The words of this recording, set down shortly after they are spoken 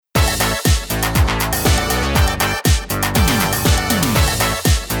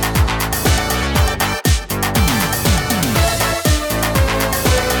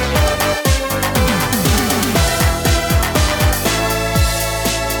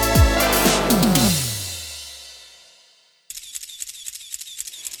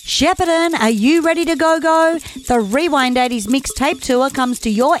Shepparton, are you ready to go? The Rewind 80s mixtape tour comes to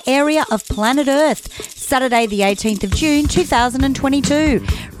your area of planet Earth, Saturday the 18th of June 2022.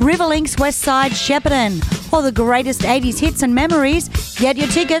 Riverlinks Westside Shepparton. All the greatest 80s hits and memories. Get your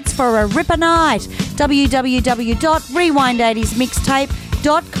tickets for a ripper night.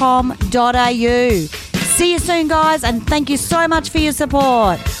 www.rewind80smixtape.com.au. See you soon, guys, and thank you so much for your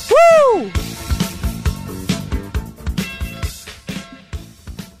support. Woo!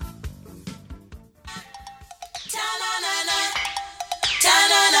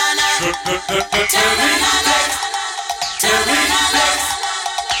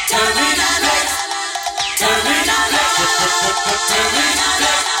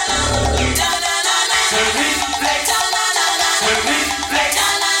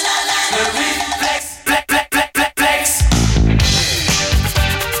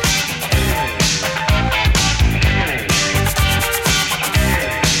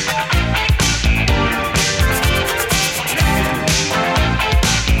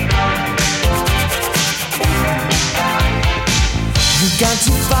 Gone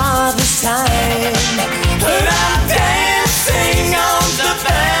too far this time, but I'm dancing on the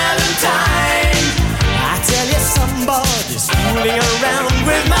Valentine. I tell you, somebody's fooling around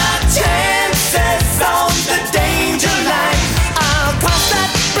with my chances on the danger line. I'll cross that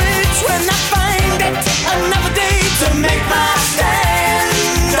bridge when I find it. Another day to make my stand.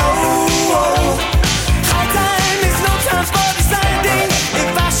 Oh, high time is no time for deciding if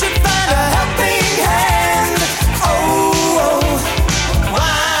I should find a helping hand.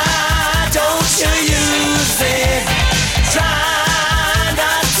 Why don't you use it? Try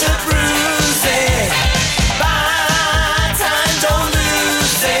not to bruise it. Buy time, don't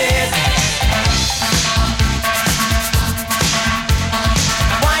lose it.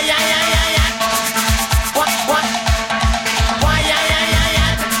 Why, yeah. What? Why,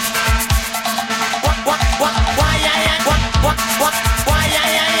 yeah. What? Why, yeah. What? Why, yeah.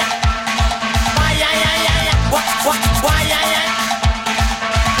 Why, yeah. What? Why, yeah.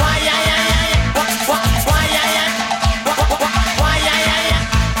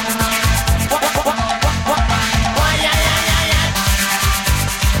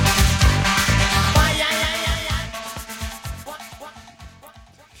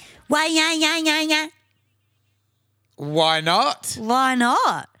 Why, yeah. Why not? Why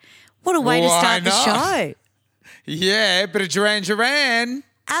not? What a way to start the not? show. Yeah, bit of Duran Duran.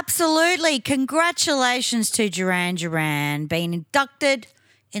 Absolutely. Congratulations to Duran Duran being inducted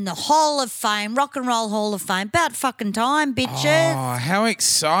in the Hall of Fame, Rock and Roll Hall of Fame. About fucking time, bitches. Oh, how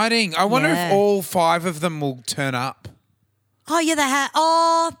exciting. I wonder Yeah. if all 5 of them will turn up. Oh, yeah, they have.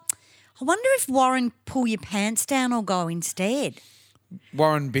 Oh, I wonder if Warren Pull Your Pants Down will go instead.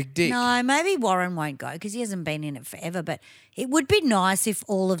 Warren Big Dick. No, maybe Warren won't go because he hasn't been in it forever. But it would be nice if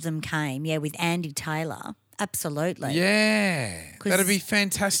all of them came, with Andy Taylor. Absolutely. Yeah. 'Cause- That'd be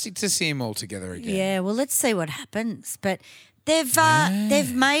fantastic to see them all together again. Yeah, well, let's see what happens. But they've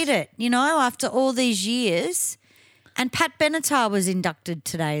made it, after all these years. And Pat Benatar was inducted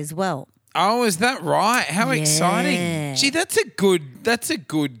today as well. Oh, is that right? How Yeah. exciting. Gee, that's a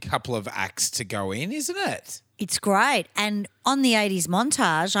good couple of acts to go in, isn't it? It's great. And on the 80s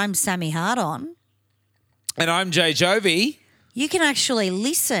montage, I'm Sammy Hardon. And I'm Jay Jovi. You can actually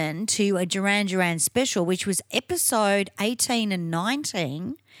listen to a Duran Duran special, which was episode 18 and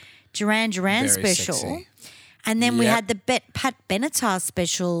 19, Duran Duran Very special. sexy. And then we Yep. had the Pat Benatar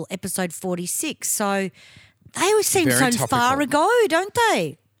special, episode 46. So they always seem Very so far topical. ago, don't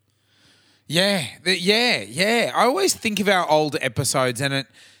they? Yeah. I always think of our old episodes and it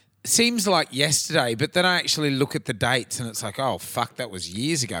seems like yesterday, but then I actually look at the dates and it's like, oh, fuck, that was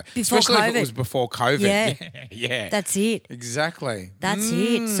years ago. Before Especially if COVID. it was before COVID. Yeah. Yeah. That's it. Exactly. That's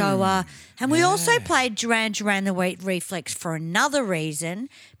it. So, and we also played Duran Duran the Wheat Reflex for another reason,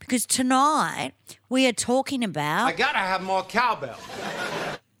 because tonight we are talking about I gotta have more cowbell.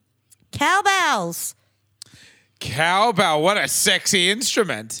 cowbells. Cowbell, what a sexy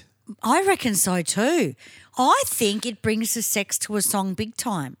instrument. I reckon so too. I think it brings the sex to a song big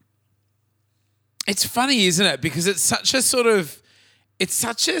time. It's funny, isn't it? Because it's such a sort of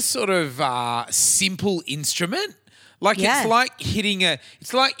simple instrument. Like Yeah. it's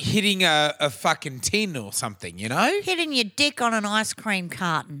like hitting a fucking tin or something, Hitting your dick on an ice cream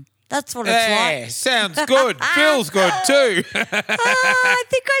carton. That's what it's Yeah, like. sounds good. Feels good too. I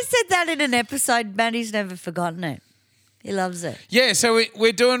think I said that in an episode. Maddie's never forgotten it. He loves it. Yeah, so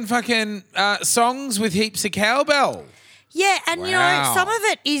we're doing fucking songs with heaps of cowbell. Yeah, and Wow. some of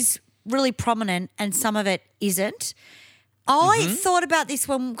it is really prominent and some of it isn't. I thought about this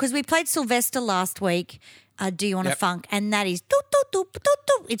one because we played Sylvester last week Do You Want to Yep. Funk? And that is doop, doop, doop, doop,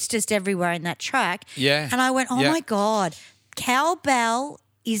 doop. It's just everywhere in that track. Yeah. And I went, oh Yeah. my God, cowbell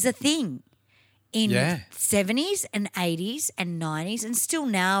is a thing in Yeah. 70s and 80s and 90s, and still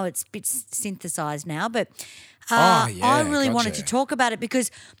now it's a bit synthesized now, but Yeah, I really wanted gotcha. to talk about it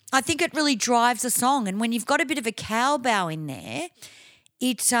because I think it really drives a song, and when you've got a bit of a cowbell in there,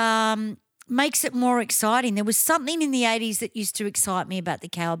 it makes it more exciting. There was something in the 80s that used to excite me about the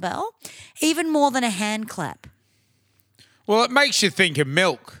cowbell, even more than a hand clap. Well, it makes you think of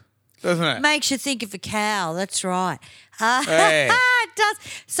milk, doesn't it? Makes you think of a cow, that's right. Hey. It does.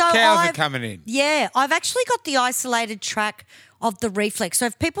 So Cows are coming in. Yeah, I've actually got the isolated track of the Reflex. So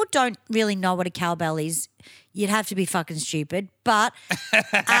if people don't really know what a cowbell is, you'd have to be fucking stupid. But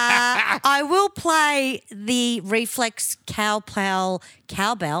I will play the Reflex cowbell,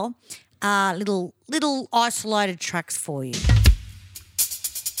 little isolated tracks for you.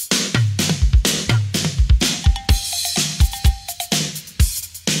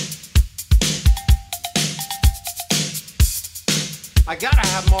 I gotta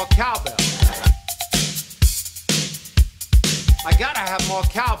have more cowbell. I gotta have more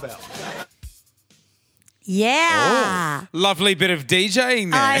cowbell. Yeah. Lovely bit of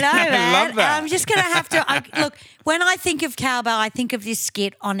DJing there. I know, man. I love that. I'm just going to have to look. When I think of cowbell, I think of this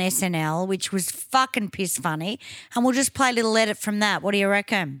skit on SNL, which was fucking piss funny, and we'll just play a little edit from that. What do you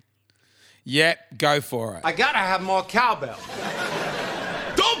reckon? Yep, go for it. I gotta have more cowbell.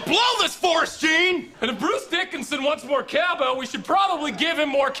 Don't blow this for us, Gene! And if Bruce Dickinson wants more cowbell, we should probably give him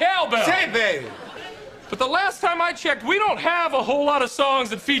more cowbell. Say, baby. But the last time I checked, we don't have a whole lot of songs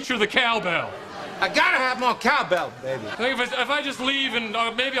that feature the cowbell. I gotta have more cowbell, baby. I think if I just leave and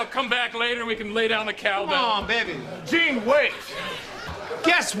maybe I'll come back later and we can lay down the Come cowbell. on, baby. Gene, wait.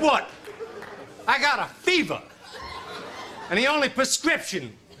 Guess what? I got a fever. And the only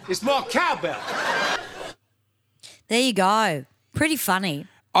prescription is more cowbell. There you go. Pretty funny.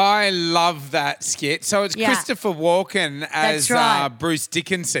 I love that skit. So it's Yeah. Christopher Walken as That's right. Bruce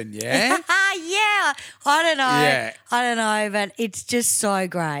Dickinson, yeah? Yeah. I don't know. Yeah. I don't know, but it's just so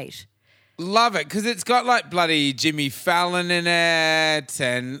great. Love it because it's got like bloody Jimmy Fallon in it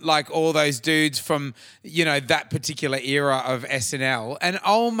and like all those dudes from, that particular era of SNL. And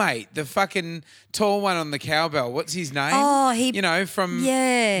mate, the fucking tall one on the cowbell, what's his name? Oh, from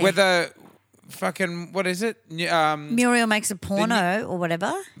Yeah. whether fucking, what is it? Muriel Makes a Porno or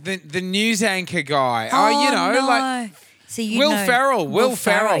whatever. The news anchor guy. no. like So you Will know- Ferrell. Will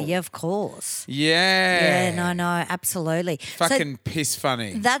Ferrell. Yeah, of course. Yeah. Yeah, no, absolutely. Fucking piss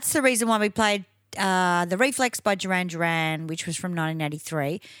funny. That's the reason why we played The Reflex by Duran Duran, which was from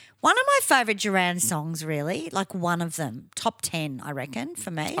 1983. One of my favourite Duran songs, really, like one of them. Top 10, I reckon, for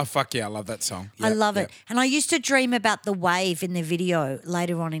me. Oh, fuck yeah, I love that song. I Yep, love yep. it. And I used to dream about the wave in the video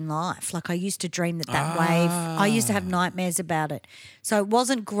later on in life. Like I used to dream that wave, I used to have nightmares about it. So it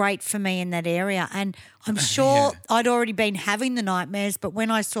wasn't great for me in that area. And I'm sure I'd already been having the nightmares, but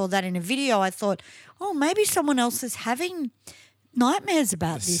when I saw that in a video, I thought, oh, maybe someone else is having nightmares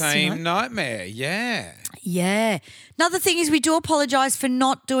about this. Same nightmare, yeah. Yeah. Another thing is we do apologise for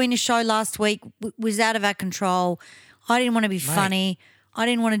not doing a show last week. It was out of our control. I didn't want to be funny. I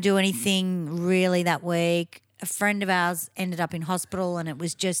didn't want to do anything really that week. A friend of ours ended up in hospital and it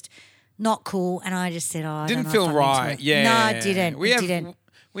was just not cool. And I just said, I Didn't don't know feel if I'm into right. it. Yeah. No, it didn't. We It didn't.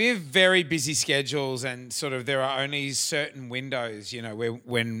 have very busy schedules and sort of there are only certain windows,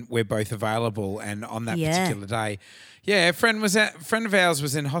 when we're both available and on that Yeah. particular day. Yeah, a friend of ours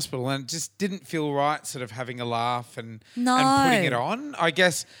was in hospital and it just didn't feel right sort of having a laugh and putting it on. I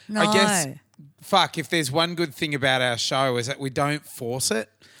guess fuck, if there's one good thing about our show is that we don't force it,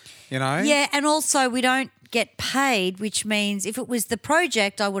 Yeah, and also we don't get paid, which means if it was the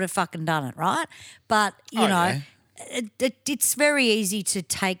project, I would have fucking done it, right? But, yeah. it's very easy to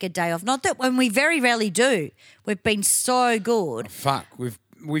take a day off. Not that when we very rarely do. We've been so good. Fuck, we've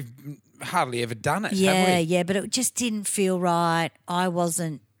hardly ever done it, have Yeah, we? yeah, but it just didn't feel right. I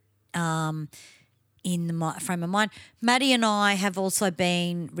wasn't in the frame of mind. Maddie and I have also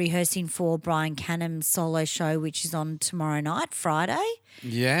been rehearsing for Brian Canham's solo show, which is on tomorrow night, Friday.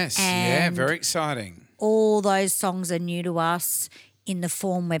 Yes, And very exciting. All those songs are new to us in the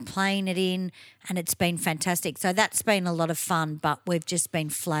form we're playing it in, and it's been fantastic. So that's been a lot of fun, but we've just been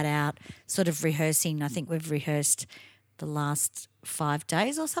flat out sort of rehearsing. I think we've rehearsed the last 5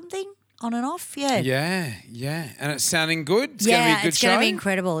 days or something on and off. Yeah. Yeah. And it's sounding good. It's going to be a good it's show. going to be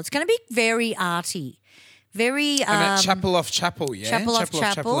incredible. It's going to be very arty. Very And at Chapel off Chapel, yeah? Chapel off Chapel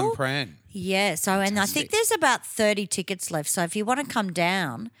Chapel. and Pran. Yeah, so and I think Fantastic. there's about 30 tickets left. So if you want to come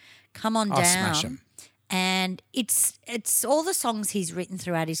down, come on I'll down. smash 'em. and it's all the songs he's written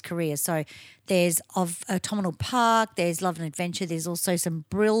throughout his career. So there's of Autumnal Park, there's Love and Adventure, there's also some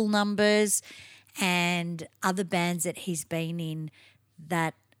Brill numbers and other bands that he's been in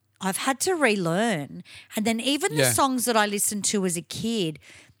that I've had to relearn. And then even the songs that I listened to as a kid,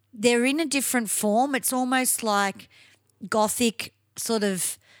 they're in a different form. It's almost like gothic sort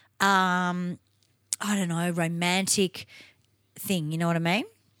of, I don't know, romantic thing. You know what I mean?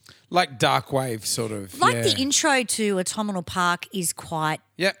 Like dark wave sort of. Like the intro to Autumnal Park is quite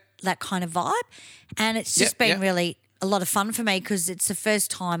that kind of vibe. And it's just been really a lot of fun for me because it's the first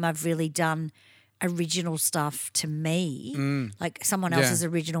time I've really done original stuff to me, like someone else's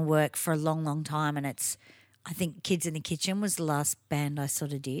original work for a long, long time. And I think Kids in the Kitchen was the last band I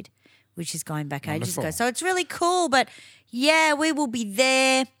sort of did, which is going back ages ago. So it's really cool. But yeah, we will be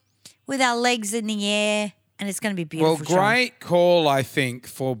there with our legs in the air and it's going to be beautiful. Well, great call, I think,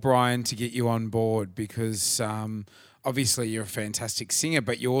 for Brian to get you on board because obviously you're a fantastic singer,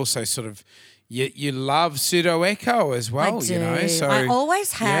 but you also sort of, you love Pseudo Echo as well, I do. you know. So I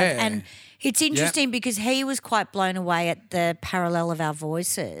always have. And it's interesting because he was quite blown away at the parallel of our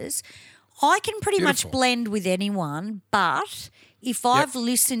voices. I can pretty much blend with anyone, but if I've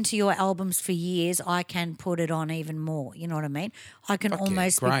listened to your albums for years, I can put it on even more. You know what I mean? I can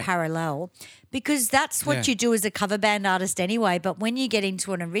almost be parallel because that's what you do as a cover band artist anyway. But when you get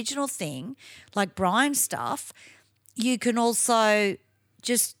into an original thing like Brian's stuff, you can also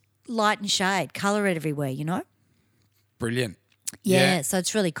just light and shade, colour it everywhere, you know? Brilliant. Yeah, so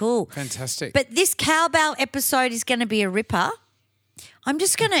it's really cool. Fantastic. But this Cowbell episode is going to be a ripper. I'm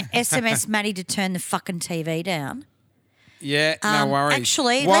just going to SMS Maddie to turn the fucking TV down. Yeah, no worries.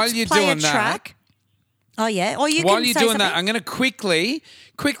 Actually, while let's you're play doing a track. Oh, yeah? Or you while can you're say doing something. that, I'm going to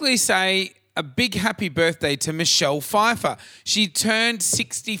quickly say a big happy birthday to Michelle Pfeiffer. She turned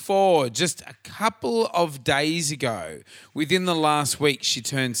 64 just a couple of days ago. Within the last week, she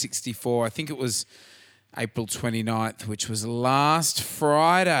turned 64. I think it was April 29th, which was last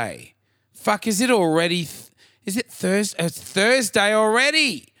Friday. Fuck, is it already? Is it Thursday? It's Thursday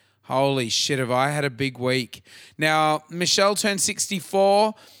already. Holy shit, have I had a big week. Now, Michelle turned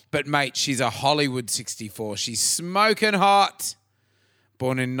 64, but mate, she's a Hollywood 64. She's smoking hot.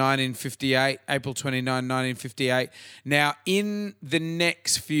 Born in 1958, April 29, 1958. Now, in the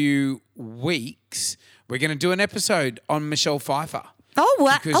next few weeks, we're going to do an episode on Michelle Pfeiffer. Oh,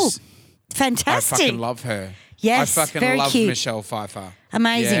 wow. Because fantastic. I fucking love her. Yes, I fucking very love cute. Michelle Pfeiffer.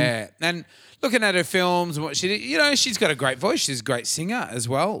 Amazing. Yeah. And looking at her films and what she did, you know, she's got a great voice. She's a great singer as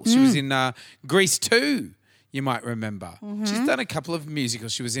well. She was in Grease 2, you might remember. She's done a couple of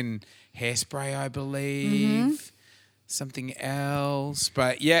musicals. She was in Hairspray, I believe. Something else.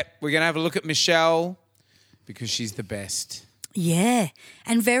 But, yeah, we're going to have a look at Michelle because she's the best. Yeah,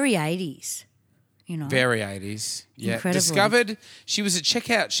 and very 80s, you know. Very 80s. Yeah. Incredibly. Discovered, she was a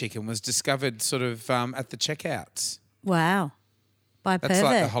checkout chick and was discovered sort of at the checkouts. Wow. By That's Pervert.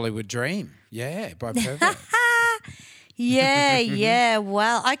 like the Hollywood dream. Yeah, by Pervert. Yeah,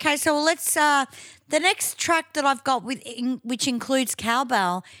 well, okay, so let's, the next track that I've got which includes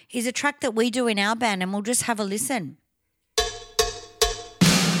Cowbell is a track that we do in our band and we'll just have a listen.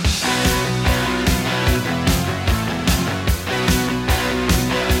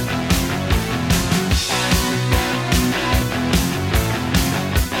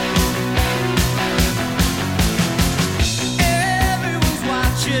 Everyone's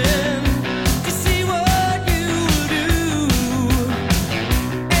watching to see what you do.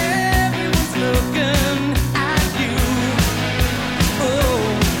 Everyone's looking at you.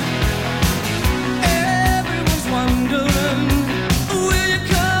 Oh, everyone's wondering, will you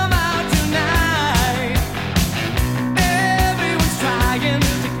come out tonight? Everyone's trying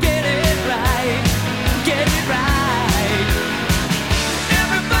to get it right, get it right.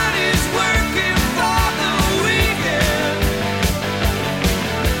 Everybody's working for the weekend.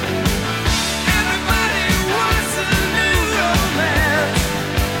 Everybody wants a new romance.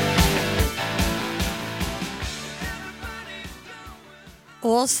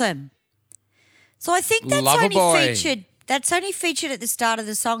 Awesome. So I think that's Lover only boy. featured. That's only featured at the start of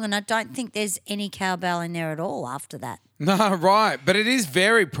the song, and I don't think there's any Cowbell in there at all after that. No, right. But it is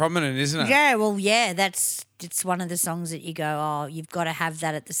very prominent, isn't it? Yeah, well, yeah, it's one of the songs that you go, oh, you've got to have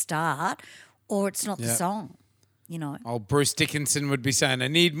that at the start, or it's not the Yeah. song, you know. Old Bruce Dickinson would be saying, I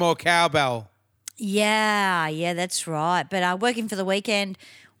need more cowbell. Yeah, that's right. But Working for the Weekend,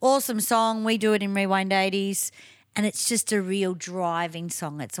 awesome song. We do it in Rewind 80s, and it's just a real driving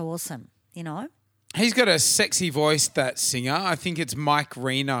song. It's awesome, you know. He's got a sexy voice, that singer. I think it's Mike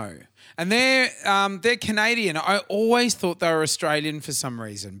Reno. And they're Canadian. I always thought they were Australian for some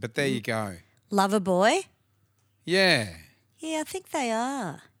reason, but there you go. Loverboy. Yeah. Yeah, I think they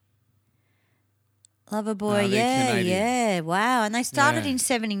are. Loverboy, Oh, they're yeah, Canadian. yeah. Wow. And they started Yeah. in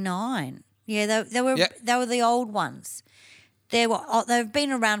 79. Yeah, they were Yep. they were the old ones. They've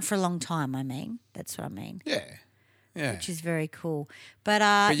been around for a long time, I mean. That's what I mean. Yeah. Yeah. Which is very cool. But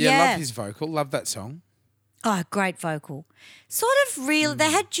But yeah. love his vocal. Love that song. Oh, great vocal. Sort of real. They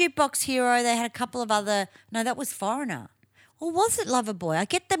had Jukebox Hero. They had a couple of other. No, that was Foreigner. Or was it Loverboy? I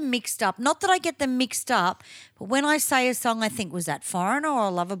get them mixed up. Not that I get them mixed up, but when I say a song, I think, was that Foreigner or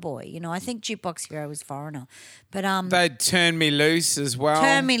Loverboy? You know, I think Jukebox Hero was Foreigner. But They'd Turn Me Loose as well.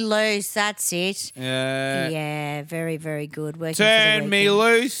 Turn Me Loose, that's it. Yeah. Yeah, very, very good. Working for the Turn Me weekend.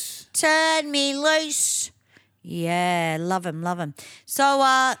 Loose. Turn Me Loose. Yeah, love him, love him. So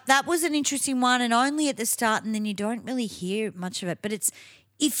that was an interesting one, and only at the start, and then you don't really hear much of it. But it's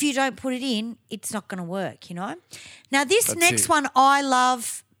if you don't put it in, it's not going to work, you know. Now this That's next it. one I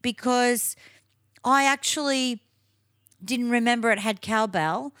love because I actually didn't remember it had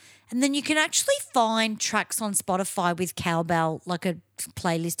Cowbell, and then you can actually find tracks on Spotify with Cowbell, like a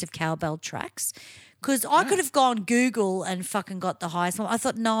playlist of Cowbell tracks. Because I could have gone Google and fucking got the highest one. I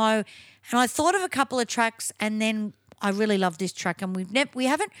thought no, and I thought of a couple of tracks, and then I really love this track, and we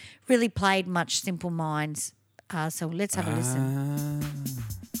haven't really played much Simple Minds, so let's have a listen.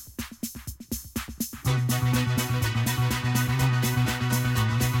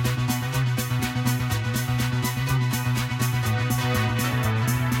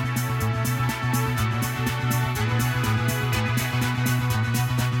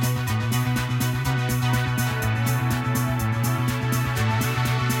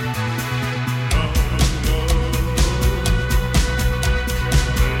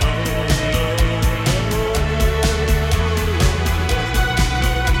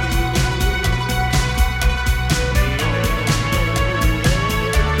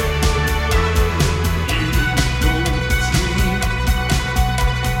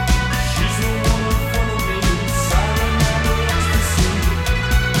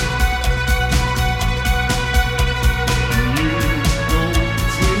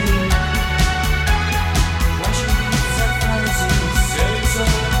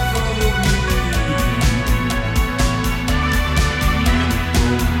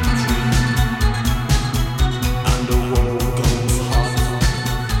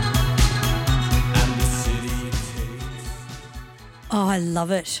 Oh, I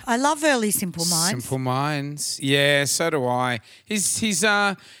love it. I love early Simple Minds. Simple Minds. Yeah, so do I. He's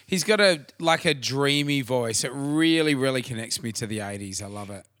got a dreamy voice. It really, really connects me to the 80s. I love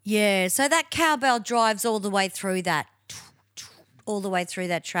it. Yeah, so that cowbell drives all the way through that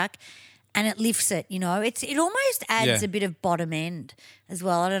track, and it lifts it, you know. It almost adds Yeah. a bit of bottom end as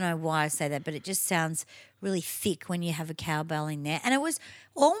well. I don't know why I say that, but it just sounds really thick when you have a cowbell in there. And it was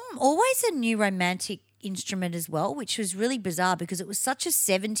always a new romantic instrument as well, which was really bizarre because it was such a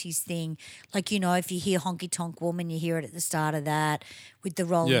 70s thing. Like, you know, if you hear Honky Tonk Woman, you hear it at the start of that with the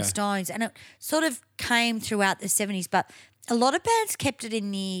Rolling Yeah. Stones. And it sort of came throughout the 70s, but a lot of bands kept it in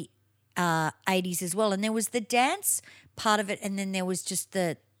the 80s as well. And there was the dance part of it, and then there was just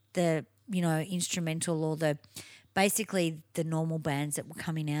the you know, instrumental or basically the normal bands that were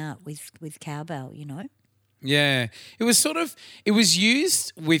coming out with cowbell, you know. Yeah. It was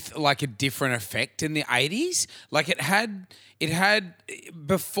used with like a different effect in the 80s. Like it had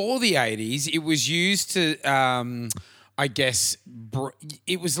before the 80s, it was used to I guess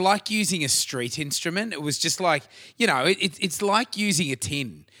it was like using a street instrument. It was just like, you know, it's like using a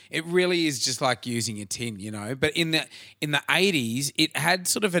tin. It really is just like using a tin, you know. But in the 80s, it had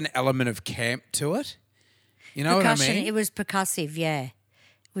sort of an element of camp to it. You know Percussion, what I mean? it was percussive, yeah.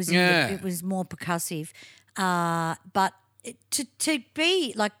 It was more percussive. But to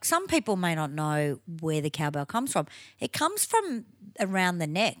be like, some people may not know where the cowbell comes from. It comes from around the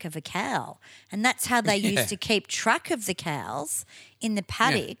neck of a cow, and that's how they used to keep track of the cows in the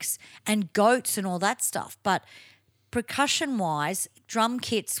paddocks and goats and all that stuff. But percussion wise, drum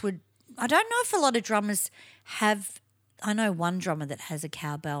kits would, I don't know if a lot of drummers have. I know one drummer that has a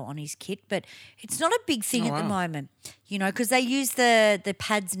cowbell on his kit, but it's not a big thing at the moment, you know, because they use the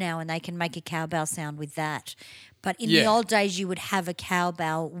pads now and they can make a cowbell sound with that. But in the old days, you would have a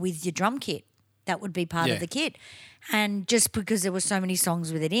cowbell with your drum kit. That would be part of the kit. And just because there were so many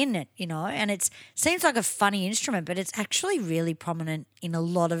songs with it in it, you know, and it seems like a funny instrument, but it's actually really prominent in a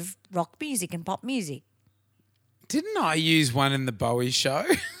lot of rock music and pop music. Didn't I use one in the Bowie show?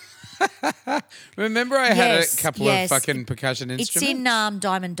 Remember I had a couple of fucking percussion instruments? It's in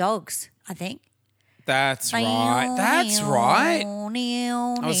Diamond Dogs, I think. That's right. That's right.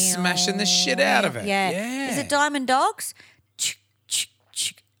 I was smashing the shit out of it. Yeah. Is it Diamond Dogs?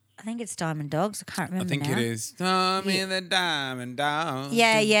 I think it's Diamond Dogs. I can't I remember think now. it is. Tommy and the Diamond Dogs.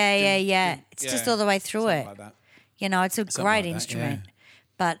 Yeah. It's just all the way through Something it. like that. You know, it's a Something great like that, instrument. yeah.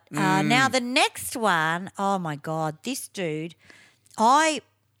 But now the next one, oh my God, this dude, I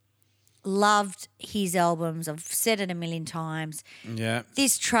loved his albums. I've said it a million times. Yeah.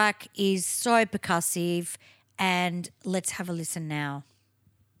 This track is so percussive, and let's have a listen now.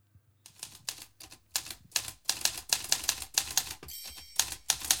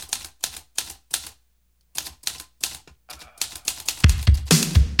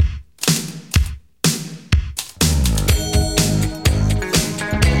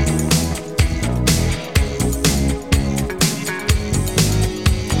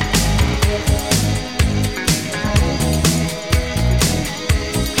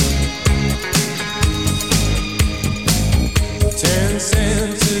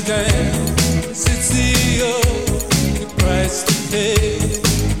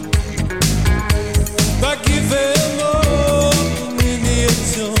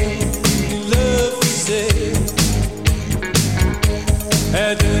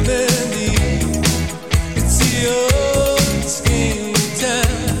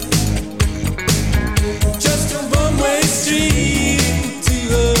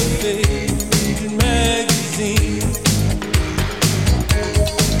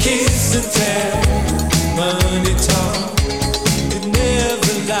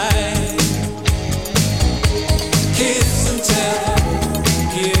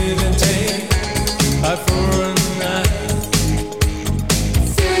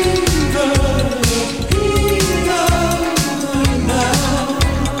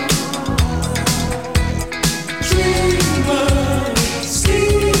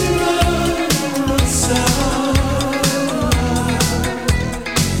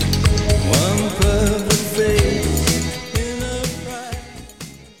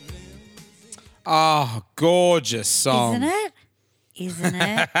 Oh, gorgeous song. Isn't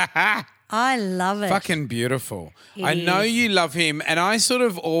it? I love it. Fucking beautiful. It I know is. you love him, and I sort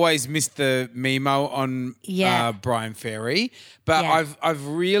of always missed the Mimo on Brian Ferry, but Yeah. I've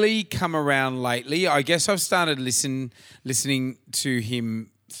really come around lately. I guess I've started listening to him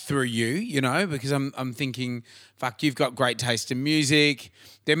through you know, because I'm thinking, fuck, you've got great taste in music.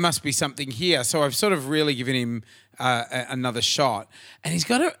 There must be something here. So I've sort of really given him another shot, and he's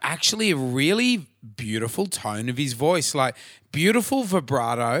got actually a really beautiful tone of his voice, like beautiful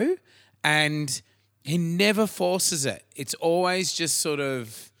vibrato. And he never forces it. It's always just sort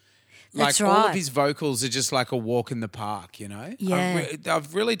of like That's all right. of his vocals are just like a walk in the park, you know? Yeah.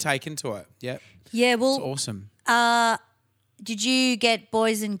 I've really taken to it. Yep. Yeah, It's well, awesome. did you get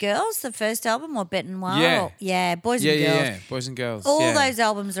Boys and Girls, the first album, or Bet and Wild? Yeah. Yeah, Boys Yeah, and Girls. yeah. Boys and Girls. All yeah. those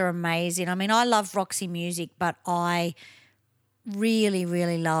albums are amazing. I mean, I love Roxy music, but I really,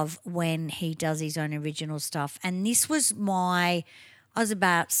 really love when he does his own original stuff. And this was I was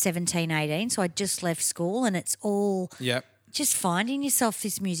about 17, 18, so I just left school, and it's all Yep. just finding yourself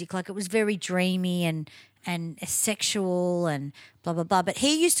this music. Like, it was very dreamy and sexual and blah, blah, blah. But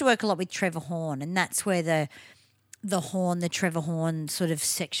he used to work a lot with Trevor Horn, and that's where the Trevor Horn sort of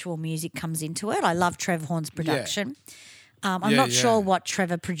sexual music comes into it. I love Trevor Horn's production. I'm Yeah, not sure yeah. what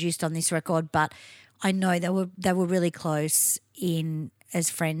Trevor produced on this record, but I know they were really close in as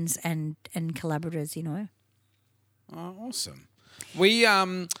friends and collaborators, you know. Oh, awesome. We,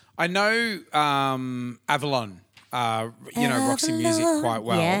 I know Avalon, Roxy Music quite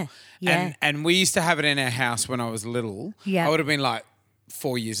well. Yeah, yeah. And we used to have it in our house when I was little. Yeah. I would have been like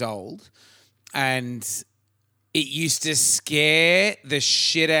 4 years old. And it used to scare the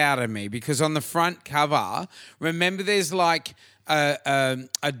shit out of me because on the front cover, remember there's like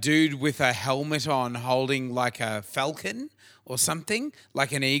a dude with a helmet on holding like a falcon or something,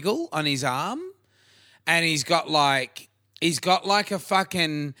 like an eagle on his arm. And he's got like a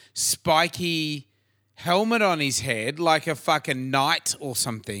fucking spiky helmet on his head, like a fucking knight or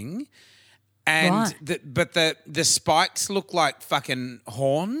something. And Right. the spikes look like fucking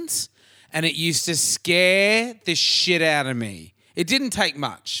horns, and it used to scare the shit out of me. It didn't take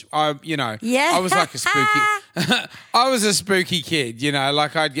much. Yeah. I was like a spooky. I was a spooky kid, you know.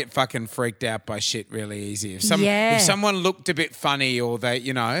 Like I'd get fucking freaked out by shit really easy. If someone looked a bit funny or their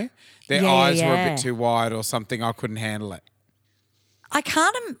eyes were a bit too wide or something, I couldn't handle it.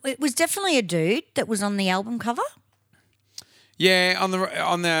 It was definitely a dude that was on the album cover. Yeah,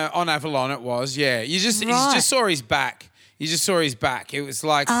 on Avalon it was. Yeah, you just saw his back. You just saw his back. It was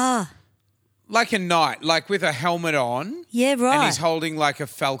like like a knight, like with a helmet on. Yeah, right. And he's holding like a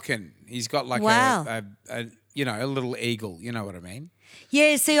falcon. He's got like Wow. a little eagle. You know what I mean?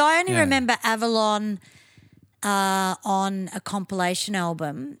 Yeah, see, I only Yeah. remember Avalon on a compilation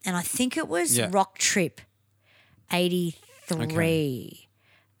album, and I think it was Rock Trip 83.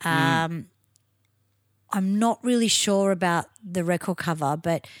 I'm not really sure about the record cover,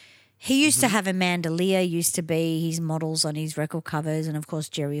 but he used to have Amanda Lear, used to be his models on his record covers, and of course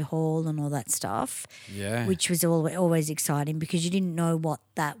Jerry Hall and all that stuff. Yeah. Which was always exciting because you didn't know what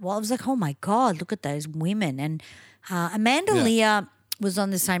that was. I was like, oh my God, look at those women. And Amanda Lear was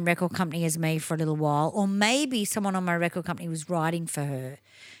on the same record company as me for a little while, or maybe someone on my record company was writing for her.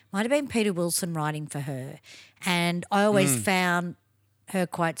 Might have been Peter Wilson writing for her. And I always found her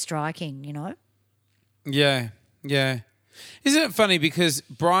quite striking, you know? Yeah, yeah. Isn't it funny because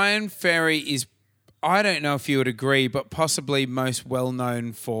Brian Ferry is, I don't know if you would agree, but possibly most well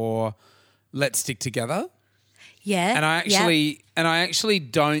known for Let's Stick Together. Yeah. And I actually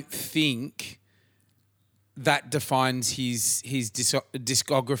don't think that defines his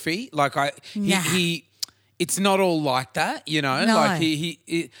discography. Like he it's not all like that, you know. No. Like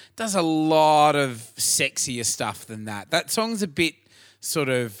he does a lot of sexier stuff than that. That song's a bit sort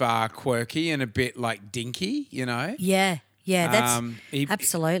of quirky and a bit like dinky, you know. Yeah, that's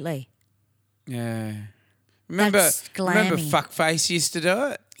absolutely. Yeah. Remember Fuckface used to do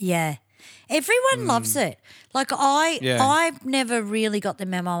it? Yeah. Everyone loves it. Like I've never really got the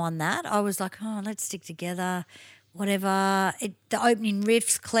memo on that. I was like, oh, let's stick together, whatever. The opening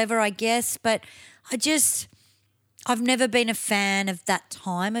riff's clever, I guess, but I've never been a fan of that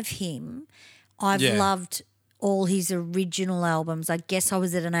time of him. I've loved all his original albums. I guess I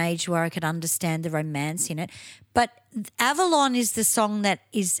was at an age where I could understand the romance in it. But Avalon is the song that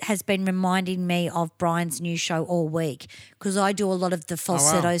has been reminding me of Brian's new show all week because I do a lot of the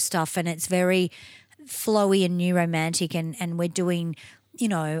falsetto stuff and it's very flowy and new romantic and we're doing, you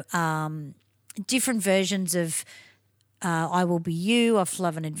know, different versions of I Will Be You, of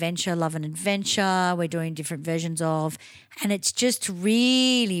Love and Adventure. We're doing different versions of, and it's just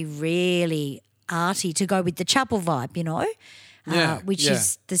really, really arty to go with the chapel vibe, you know, which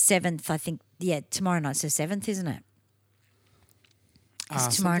is the 7th, I think. Yeah, tomorrow night's the 7th, isn't it?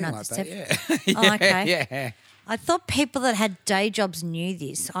 It's tomorrow night like the that, 7th. yeah. Oh, okay. Yeah. I thought people that had day jobs knew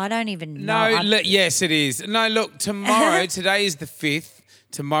this. I don't even know. No, yes, it is. No, look, tomorrow, today is the 5th.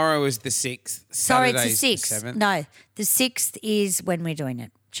 Tomorrow is the 6th. Sorry, Saturday's it's the 6th. The 7th. No, the 6th is when we're doing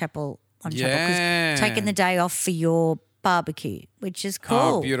it, Chapel. Yeah. Because taking the day off for your barbecue, which is cool.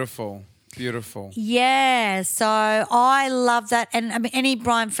 Oh, beautiful. Beautiful. Yeah, so I love that. And I mean, any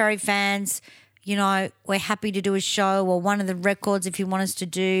Brian Ferry fans, you know, we're happy to do a show or one of the records if you want us to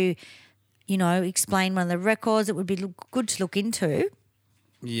do, you know, explain one of the records. It would be good to look into.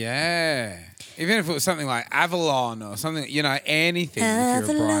 Yeah. Even if it was something like Avalon or something, you know, anything if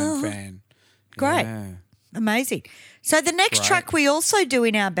you're a Brian fan. Great. Yeah. Amazing. So the next track we also do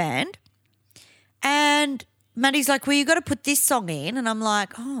in our band, and Maddie's like, well, you got to put this song in. And I'm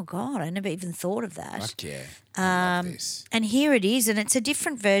like, oh, God, I never even thought of that. Fuck yeah. I love this. And here it is, and it's a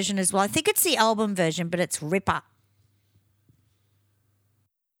different version as well. I think it's the album version, but it's Ripper.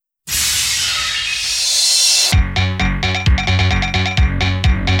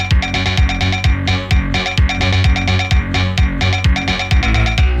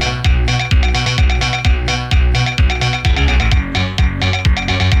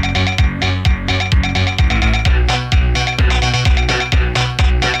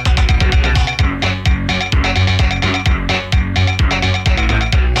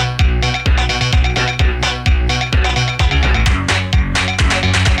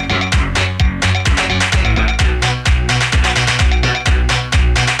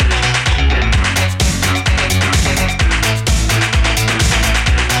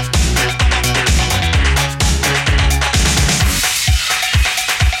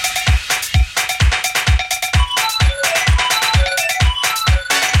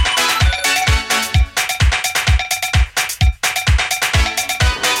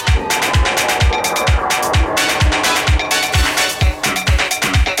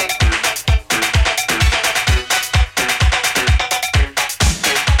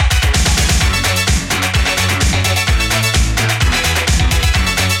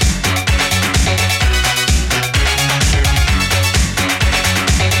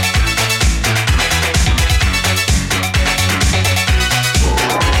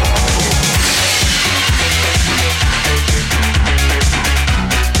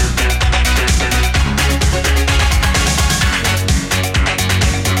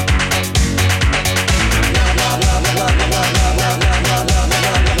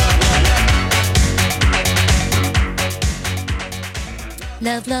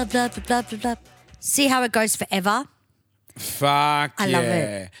 Love, love, love, love, love, love. See how it goes forever? Fuck I love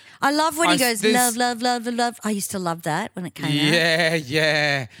it. I love when he goes, love, love, love, love. I used to love that when it came out.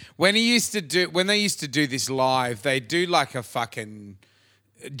 Yeah. When they used to do this live, they do like a fucking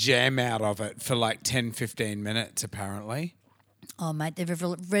jam out of it for like 10, 15 minutes apparently. Oh, mate, they've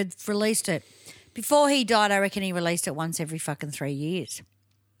released it. Before he died, I reckon he released it once every fucking 3 years.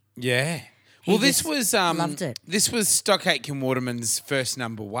 Yeah. He Well, this just was loved it. This was Stock Aitken Waterman's first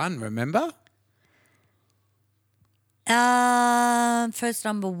number one, remember? First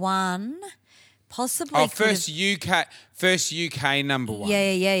number one, possibly. Oh, first UK number one.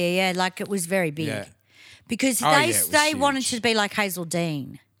 Yeah. Like it was very big. Yeah. Because they wanted to be like Hazel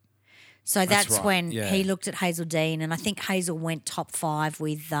Dean. So that's right, when yeah. he looked at Hazel Dean, and I think Hazel went top 5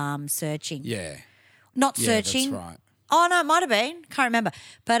 with Searching. Yeah. Not Yeah, Searching. that's right. Oh, no, it might have been. Can't remember.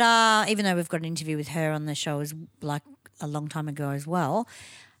 But even though we've got an interview with her on the show as like a long time ago as well.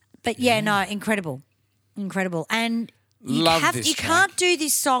 But no, incredible. And you Love this track. can't do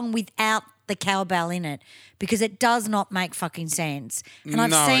this song without the cowbell in it because it does not make fucking sense. And I've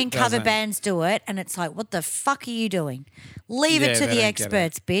No, seen it cover doesn't. bands do it, and it's like, what the fuck are you doing? Leave it to they the don't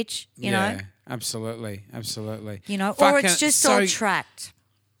experts, bitch. You know? Absolutely. You know, or Fucking- it's just all tracked.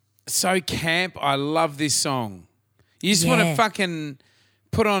 So camp. I love this song. You just want to Yeah. fucking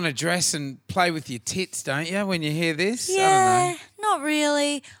put on a dress and play with your tits, don't you, when you hear this? I Yeah, don't know. not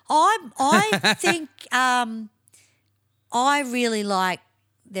really. I think I really like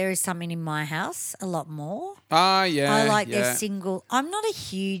There Is Something in My House a lot more. Oh, yeah. I like yeah. their single. I'm not a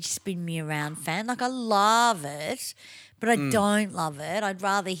huge Spin Me Around fan. Like I love it, but I don't love it. I'd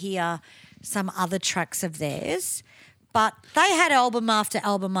rather hear some other tracks of theirs. But they had album after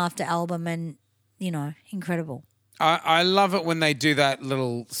album after album and, incredible. I love it when they do that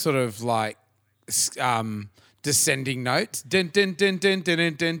little sort of like descending notes. Dun, dun, dun, dun, dun,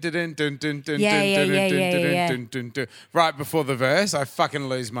 dun, dun, dun, dun, dun, dun, Yeah. dun, dun, dun. Right before the verse. I fucking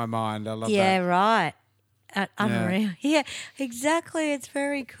lose my mind. I love Yeah, that. right. Unreal. Yeah, exactly. It's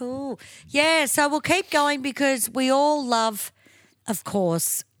very cool. Yeah, so we'll keep going because we all love, of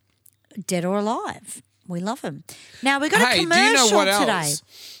course, Dead or Alive. We love them. Now, we got a Hey, do you commercial know what today. else?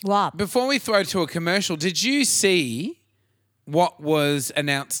 What? Before we throw to a commercial, did you see what was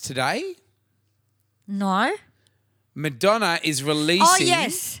announced today? No? Madonna is releasing. Oh,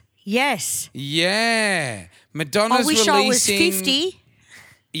 yes. Yes. Yeah. Madonna's I wish releasing. I was 50.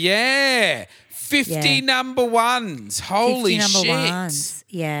 Yeah. 50 Yeah. number ones. Holy 50 shit. number ones.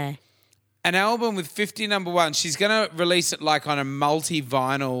 Yeah. An album with 50 number ones. She's going to release it like on a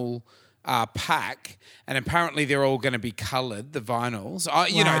multi-vinyl pack. And apparently they're all going to be coloured, the vinyls.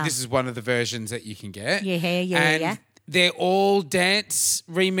 You know, Wow. this is one of the versions that you can get. Yeah. And they're all dance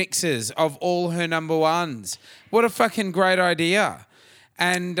remixes of all her number ones. What a fucking great idea.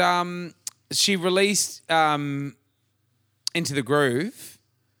 And she released Into the Groove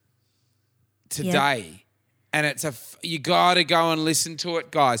today. And it's you got to go and listen to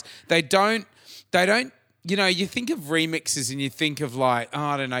it, guys. They don't, you think of remixes and you think of like,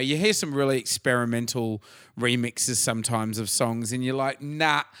 I don't know, you hear some really experimental remixes sometimes of songs and you're like,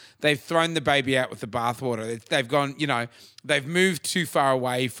 nah, they've thrown the baby out with the bathwater. They've gone, they've moved too far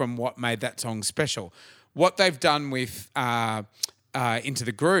away from what made that song special. What they've done with Into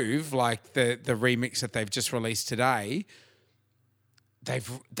the Groove, like the remix that they've just released today,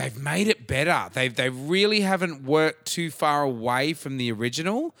 they've made it better. They really haven't worked too far away from the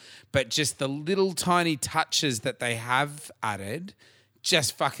original, but just the little tiny touches that they have added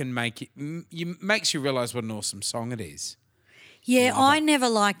just fucking makes you realize what an awesome song it is. Yeah, I never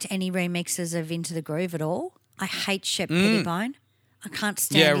liked any remixes of Into the Groove at all. I hate Shep Pettibone. I can't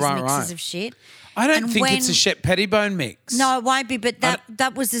stand his mixes of shit. I don't think it's a Shep Pettibone mix. No, it won't be, but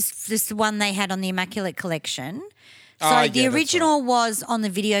that was this the one they had on the Immaculate Collection. So the that's original was on the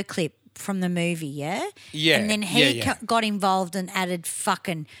video clip from the movie, yeah? Yeah, And then he yeah. got involved and added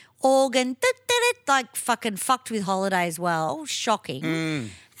fucking organ, like fucking fucked with Holiday as well. Shocking.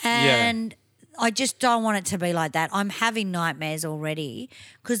 And I just don't want it to be like that. I'm having nightmares already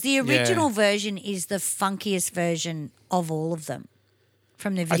because the original version is the funkiest version of all of them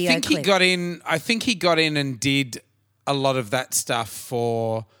from the video clip. I think he got in and did a lot of that stuff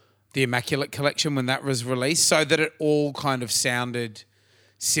for the Immaculate Collection when that was released, so that it all kind of sounded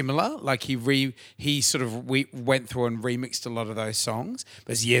similar. Like he went through and remixed a lot of those songs.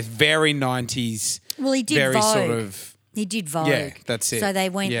 But very 90s. Well, he did very Vogue. sort of. He did Vogue. Yeah, that's it. So they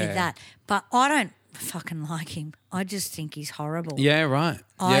went Yeah. with that. But I don't fucking like him. I just think he's horrible. Yeah, right.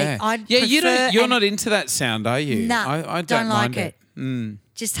 I'd You're prefer not into that sound, are you? Nah, I don't like mind it.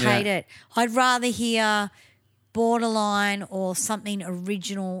 Just hate it. I'd rather hear Borderline or something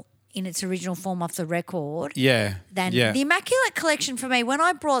original in its original form off the record. Yeah. Than yeah. the Immaculate Collection for me. When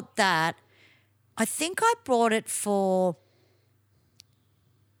I brought that, I think I brought it for.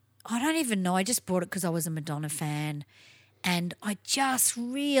 I don't even know. I just bought it because I was a Madonna fan, and I just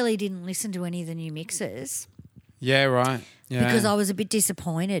really didn't listen to any of the new mixes. Yeah, right. Yeah. Because I was a bit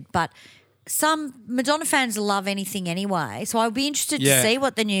disappointed. But some Madonna fans love anything anyway, so I'll be interested to see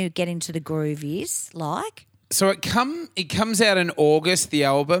what the new Get Into the Groove is like. So it comes out in August, the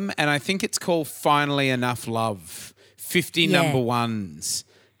album, and I think it's called Finally Enough Love. 50 number ones.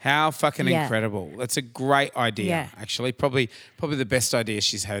 How fucking incredible. That's a great idea, actually. Probably the best idea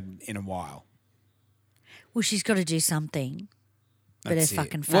she's had in a while. Well, she's got to do something. But her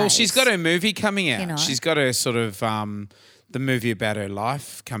fucking face. Well, she's got her movie coming out. You know. She's got her sort of the movie about her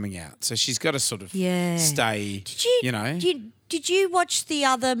life coming out. So she's got to sort of stay, Did you watch the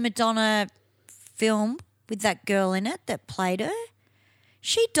other Madonna film with that girl in it that played her?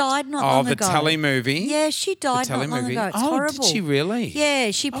 She died not long ago. Oh, the Telly movie? Yeah, she died not long ago. It's horrible. Did she really?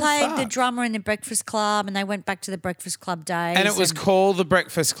 Yeah, she played the drummer in the Breakfast Club, and they went back to the Breakfast Club days. And it was called The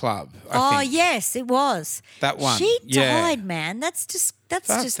Breakfast Club, I think. Yes, it was. That one. She died, man. That's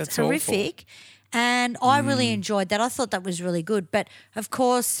horrific. Awful. And I really enjoyed that. I thought that was really good. But, of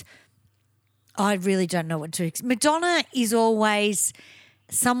course, I really don't know what to expect. Madonna is always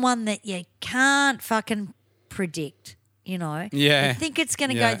someone that you can't fucking predict. You know, you think it's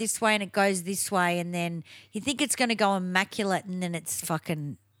going to go this way and it goes this way, and then you think it's going to go immaculate, and then it's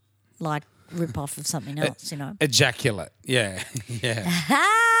fucking like rip off of something else. You know, ejaculate. Yeah, yeah.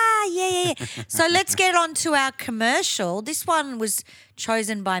 yeah. So let's get on to our commercial. This one was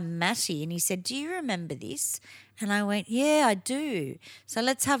chosen by Matty, and he said, "Do you remember this?" And I went, "Yeah, I do." So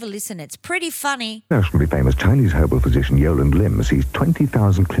let's have a listen. It's pretty funny. Nationally famous Chinese herbal physician Yoland Lim sees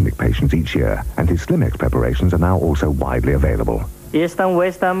 20,000 clinic patients each year, and his Slimex preparations are now also widely available. Eastern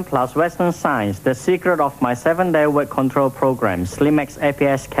wisdom plus Western science, the secret of my 7-day weight control program, Slimex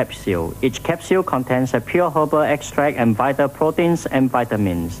APS capsule. Each capsule contains a pure herbal extract and vital proteins and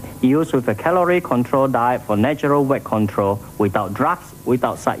vitamins. Used with a calorie control diet for natural weight control, without drugs,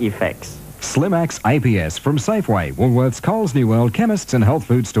 without side effects. Slimex APS from Safeway, Woolworths, Coles, New World, chemists and health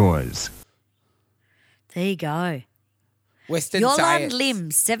food stores. There you go. Western Yoland diets. Lim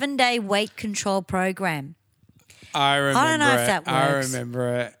 7-day weight control program. I remember I don't know if that I works.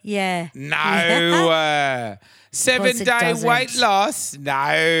 remember it. Yeah. No. 7-day doesn't. weight loss? No.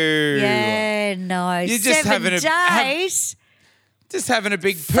 Yeah, no. You're just 7 days. Just having a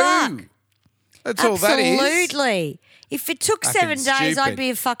big Fuck. poo. That's all that is. Absolutely. If it took Fucking 7 days, I'd stupid. be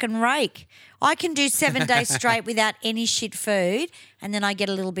a fucking rake. I can do 7 days straight without any shit food, and then I get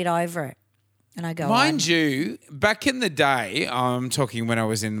a little bit over it. And I go, Mind you, back in the day, I'm talking when I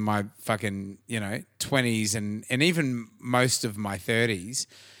was in my fucking, 20s and even most of my 30s,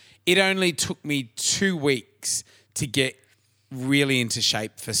 it only took me 2 weeks to get really into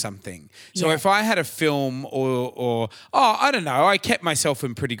shape for something. So if I had a film or I don't know, I kept myself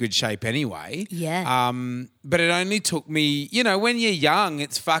in pretty good shape anyway. Yeah. But it only took me, when you're young,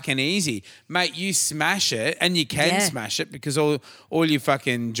 it's fucking easy. Mate, you smash it, and you can smash it because all your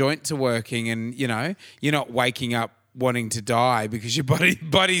fucking joints are working, and, you're not waking up wanting to die because your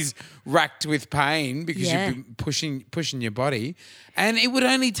body's racked with pain because you've been pushing your body. And it would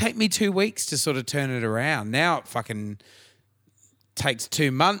only take me 2 weeks to sort of turn it around. Now it fucking takes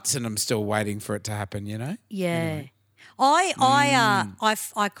 2 months and I'm still waiting for it to happen, Yeah. Anyway.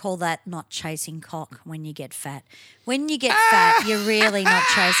 I call that not chasing cock when you get fat. When you get fat, you're really not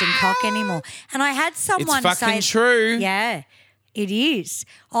chasing cock anymore. And I had someone It's fucking true. Yeah, it is.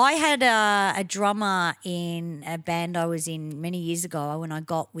 I had a drummer in a band I was in many years ago when I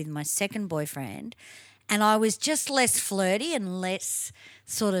got with my second boyfriend, and I was just less flirty and less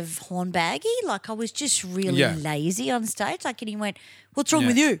sort of hornbaggy. Like I was just really lazy on stage. Like, and he went, "What's wrong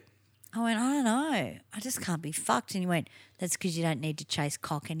with you?" I went, "I don't know. I just can't be fucked." And he went, "That's because you don't need to chase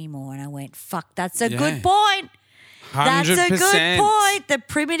cock anymore." And I went, "Fuck, that's a good point. 100%. That's a good point. The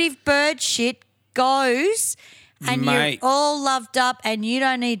primitive bird shit goes and Mate. you're all loved up and you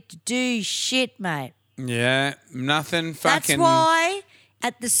don't need to do shit, mate." Yeah, nothing That's fucking... why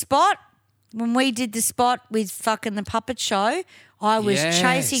at the spot, when we did the spot with fucking the puppet show, I was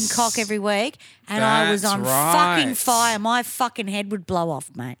chasing cock every week and I was That's on right. fucking fire. My fucking head would blow off,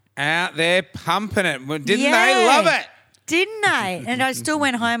 mate. Out there pumping it. Well, didn't they love it? Didn't they? And I still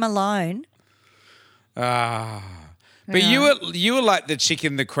went home alone. But you were like the chick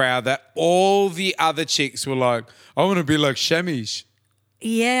in the crowd that all the other chicks were like, "I want to be like Shamish."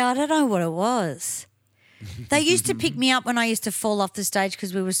 Yeah, I don't know what it was. They used to pick me up when I used to fall off the stage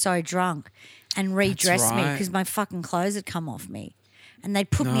because we were so drunk and redress me right. because my fucking clothes had come off me. and they'd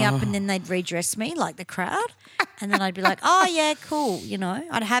put me up and then they'd redress me like the crowd. And then I'd be like, oh, yeah, cool, you know.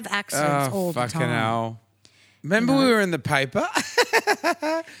 I'd have accidents all the fucking time. hell. Remember we were in the paper?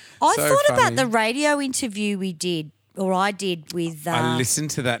 I So thought about funny. the radio interview we did, or I did with... I listened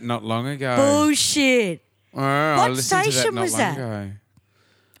to that not long ago. Bullshit. I What listened to station not was long that? ago.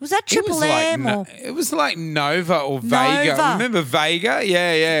 Was that It was Triple like M or... it was like Nova or Vega. Nova. Remember Vega?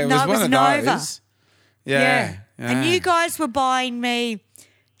 Yeah. It No, was it one was of Nova. those. Yeah. And you guys were buying me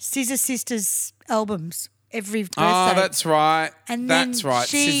Scissor Sisters albums every birthday. Oh, that's right. And then that's right.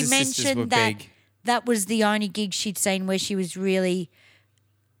 she Scissor Sisters were mentioned that big. that was the only gig she'd seen where she was really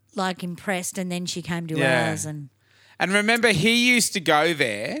like impressed, and then she came to Yeah. ours and... And remember, he used to go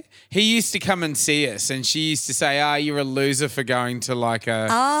there. He used to come and see us, and she used to say, you're a loser for going to like a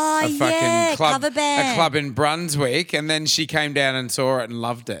fucking club, cover band. a club in Brunswick. And then she came down and saw it and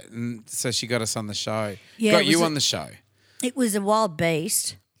loved it. And so she got us on the show. Yeah, got it you was on the show. It was a wild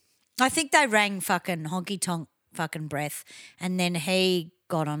beast. I think they rang fucking honky tonk fucking breath, and then he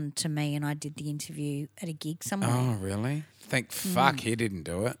got on to me and I did the interview at a gig somewhere. Oh, really? Thank fuck he didn't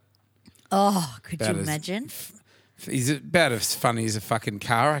do it. Oh, could About you as- imagine? He's about as funny as a fucking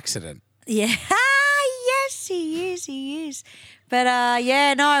car accident. Yeah. Yes, he is. But,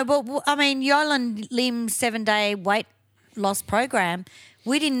 but I mean, Yolan Lim's 7-day weight loss program,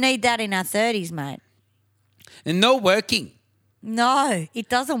 we didn't need that in our 30s, mate. And no working. No, it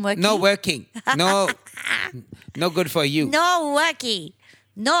doesn't work. No working. No, no good for you. No worky.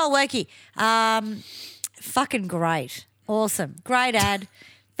 Fucking great. Awesome. Great ad.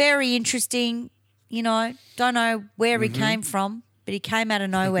 Very interesting. You know, don't know where he came from, but he came out of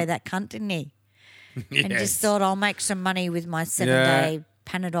nowhere, that cunt, didn't he? Yes. And just thought, I'll make some money with my 7-day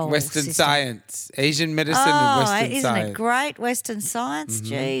Panadol Western system. science, Asian medicine and Western isn't science. it great? Western science? Mm-hmm.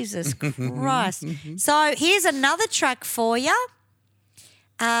 Jesus Christ. So here's another track for you,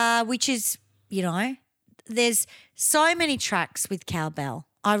 which is, you know, there's so many tracks with Cowbell.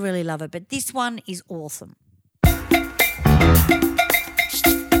 I really love it, but this one is awesome.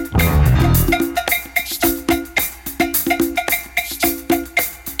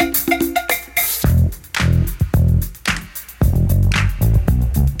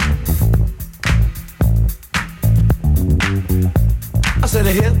 I said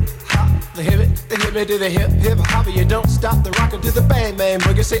a hip hop, the hip it to the hip hop. You don't stop the rockin' to the bang bang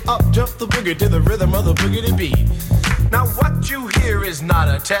boogie. Say up jump the boogie to the rhythm of the boogie to beat. Now what you hear is not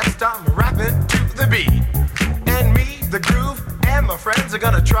a test. I'm rapping to the beat, and me, the groove, and my friends are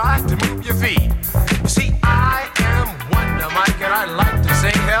gonna try to move your feet. You see, I am Wonder Mike, and I like to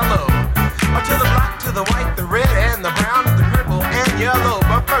say hello to the black, to the white, the red, and the brown, the purple, and yellow.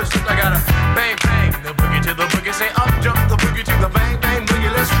 But first, I gotta bang bang the boogie to the boogie. Say up jump the boogie to the bang bang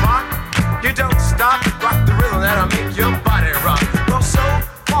boogie. Let's rock. You don't stop, rock the rhythm that'll make your body rock. Well, so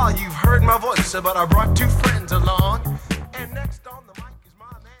far you've heard my voice, but I brought two friends along. And next on the mic is my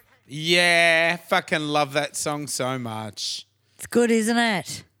man. Yeah, fucking love that song so much. It's good, isn't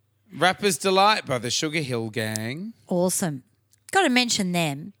it? Rapper's Delight by the Sugar Hill Gang. Awesome. Got to mention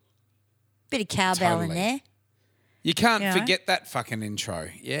them. Bit of Cowbell in Totally. there. You can't You know? forget that fucking intro.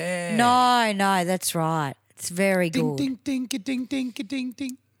 Yeah. No, that's right. It's very Ding, good. ding, ding, ding, ding, ding,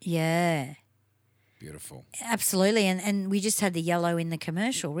 ding. Yeah, Beautiful. absolutely. And we just had the yellow in the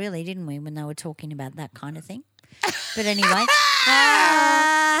commercial, really, didn't we, when they were talking about that kind of thing? But anyway,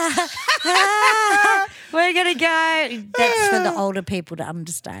 we're going to go. That's for the older people to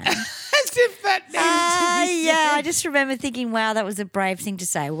understand. As if that needs to be Yeah, I just remember thinking, wow, that was a brave thing to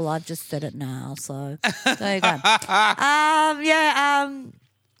say. Well, I've just said it now, so there you go.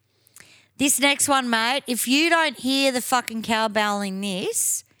 This next one, mate, if you don't hear the fucking cowbell in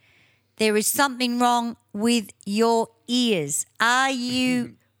this, there is something wrong with your ears. Are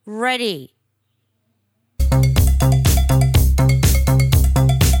you ready?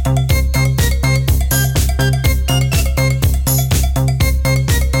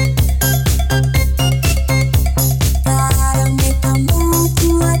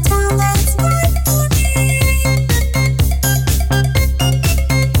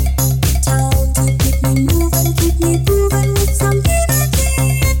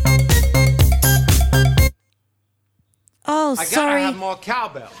 Oh, I gotta sorry. have more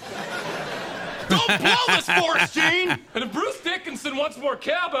cowbell. Don't blow this for us, Gene! And if Bruce Dickinson wants more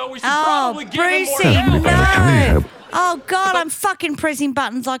cowbell, we should Oh, probably give him more Brucey, cowbell. no. Oh, God, I'm fucking pressing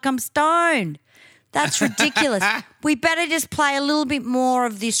buttons like I'm stoned. That's ridiculous. We better just play a little bit more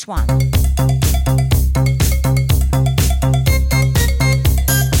of this one.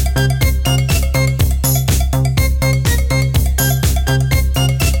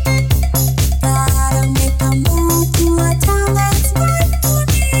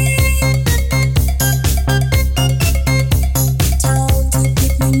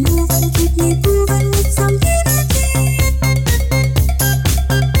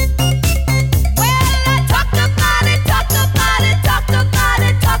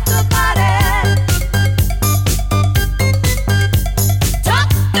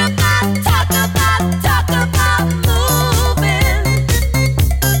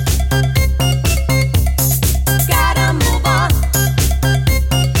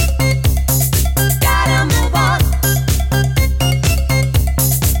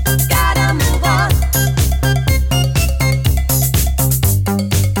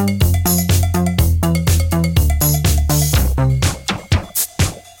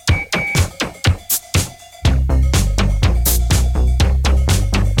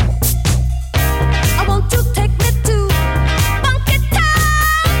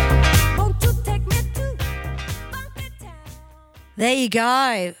 you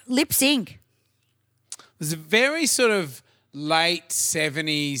go. Lip sync. There's a very sort of late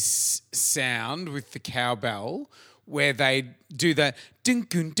 70s sound with the cowbell where they do that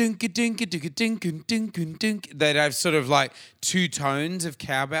dink-un, dink-a, dink-a, dink-a, dink-un, dink-un, dink. They'd have sort of like two tones of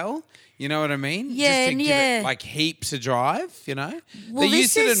cowbell. You know what I mean? Yeah, Just to give yeah. it like heaps of drive, you know? Well, they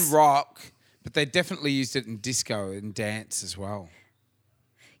used it this is- in rock, but they definitely used it in disco and dance as well.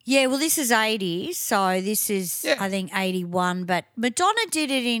 Yeah, well, this is 80s, so this is, Yeah. I think, 81. But Madonna did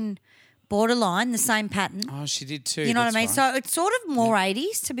it in Borderline, the same pattern. Oh, she did too. You know what I mean? that's right. So it's sort of more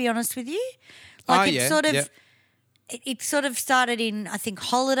 80s, to be honest with you. Like Oh, it's yeah, sort of, yeah. it sort of started in, I think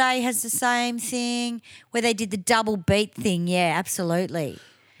Holiday has the same thing, where they did the double beat thing. Yeah, absolutely.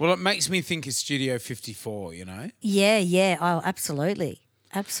 Well, it makes me think of Studio 54, you know? Yeah, yeah. Oh, absolutely.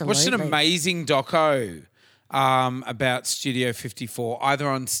 Absolutely. Watched an amazing doco about Studio 54, either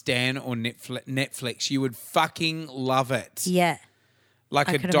on Stan or Netflix. You would fucking love it. Yeah. Like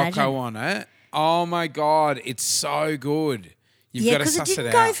I a can doco imagine. on it. Oh my God, it's so good. You've Yeah, got to because it suss it,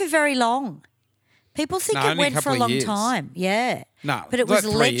 didn't out. go for very long. People think No, it only a went for a couple of long years. time. Yeah. No, but it was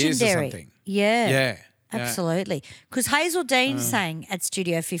like 3 years or legendary. something. Yeah. Yeah. Absolutely. Because Hazel Dean sang at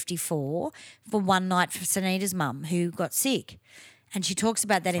Studio 54 for one night for Sunita's mum who got sick. And she talks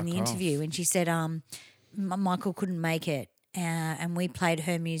about that in the interview. And she said Michael couldn't make it. And we played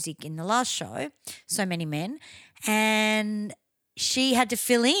her music in the last show, So Many Men. And she had to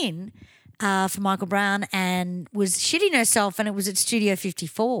fill in for Michael Brown and was shitting herself, and it was at Studio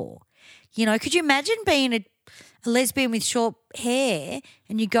 54. You know, could you imagine being a lesbian with short hair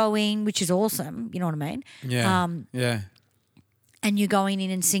and you go in, which is awesome, you know what I mean? Yeah. Yeah. And you're going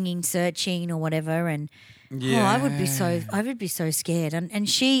in and singing Searching or whatever, and I would be so scared. And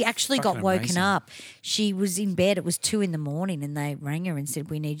she actually got Fucking woken amazing. up. She was in bed, it was 2 a.m, and they rang her and said,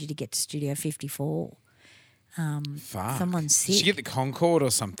 "We need you to get to Studio 54. Fuck. Someone's Did she sick." get the Concorde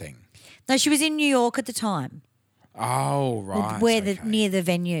or something? No, she was in New York at the time. Oh, right. Where okay. near the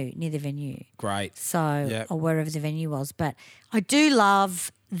venue. Great. So Yep. or wherever the venue was. But I do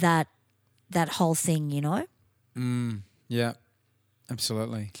love that whole thing, you know, Yeah.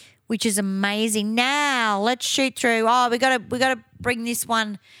 Absolutely. which is amazing. Now let's shoot through. Oh, we gotta bring this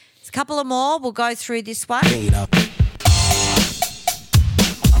one. There's a couple of more. We'll go through this one.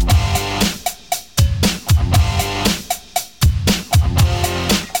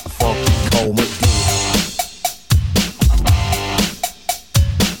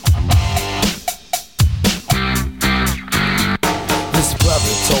 This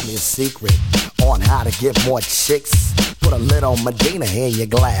brother told me a secret on how to get more chicks. Put a little Medina in your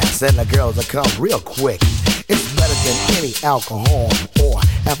glass and the girls will come real quick. It's better than any alcohol or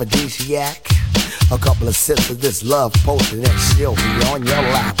aphrodisiac. A couple of sips of this love potion and she'll be on your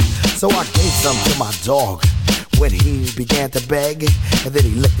lap. So I gave some to my dog when he began to beg. And then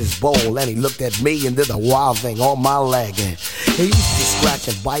he licked his bowl and he looked at me and did a wild thing on my leg. He used to scratch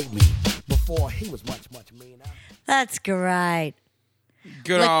and bite me before he was much meaner. That's great.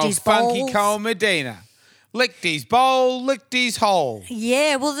 Good Licked old his Funky balls. Cole Medina. Licked his bowl, licked his hole.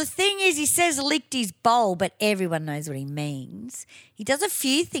 Yeah, well, the thing is, he says licked his bowl, but everyone knows what he means. He does a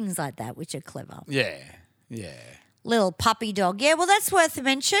few things like that, which are clever. Yeah. Yeah. Little puppy dog. Yeah, well, that's worth a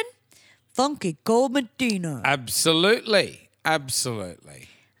mention. Funky Gold Medina. Absolutely. Absolutely.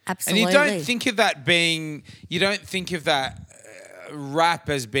 Absolutely. And you don't think of that rap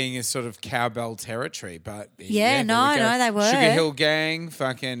as being a sort of cowbell territory, but Yeah, there we go. no, they were. Sugar Hill Gang,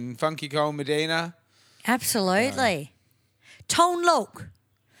 fucking Funky Cole Medina. Absolutely. Tone Loc.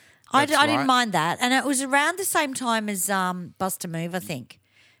 I That's didn't right. mind that. And it was around the same time as Bust a Move, I think,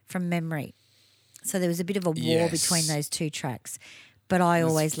 from memory. So there was a bit of a war Yes. between those two tracks. But I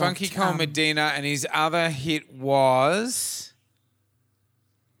always loved Funky Cole Medina, and his other hit was...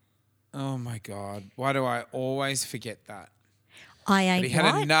 Oh, my God. Why do I always forget that? I But Ain't he had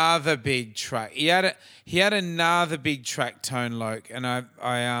White. another big track. He had another big track, Tone Loc, and I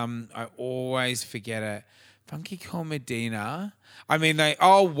always forget it. Funky Cole Medina. I mean,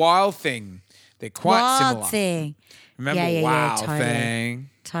 Wild Thing. They're quite Wild similar. Thing. Remember Yeah, Wild totally. Thing?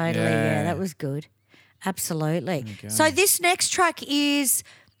 Totally, yeah, that was good. Absolutely. So this next track is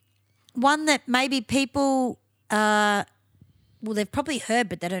one that maybe people, they've probably heard,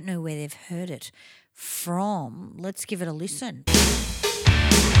 but they don't know where they've heard it from. Let's give it a listen.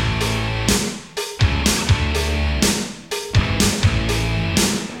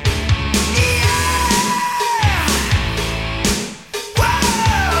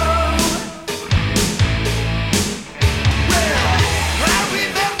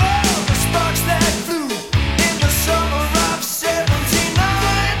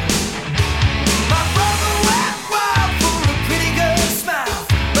 My brother went wild for a pretty girl.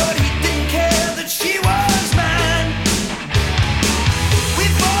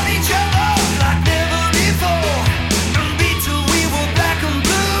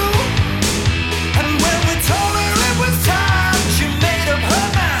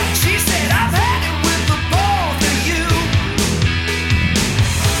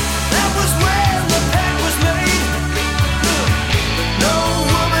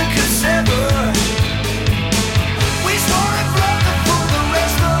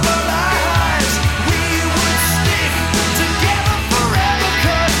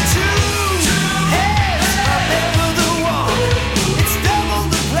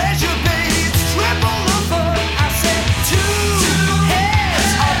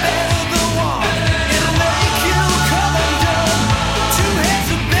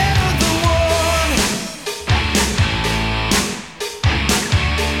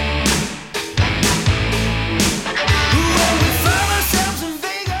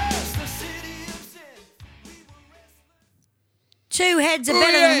 Two heads are Oh,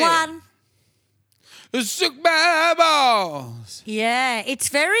 better than yeah. one. Suck my balls. Yeah, it's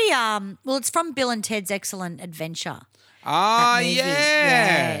very well, it's from Bill and Ted's Excellent Adventure. Ah, that movie.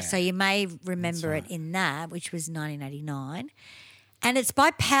 yeah. So you may remember it in that, which was 1989. And it's by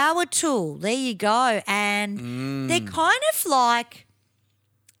Power Tool. There you go. And they're kind of like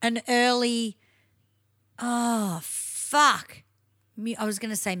an early, I was going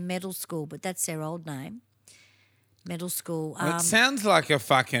to say Metal School, but that's their old name. Metal School. It sounds like a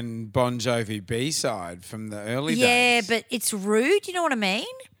fucking Bon Jovi B-side from the early days. Yeah, but it's rude. You know what I mean?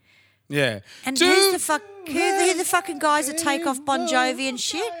 Yeah. And who the fucking guys that take off Bon Jovi and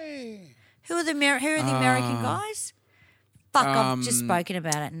shit? Who are the American guys? Fuck, I've just spoken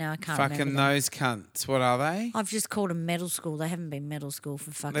about it. No, I can't Fucking remember them. those cunts. What are they? I've just called them Metal School. They haven't been Metal School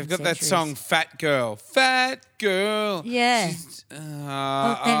for fucking They've got centuries. that song, Fat Girl. Fat Girl. Yeah. She's- and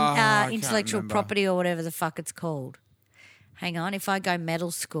I Intellectual can't remember. Property or whatever the fuck it's called. Hang on. If I go Metal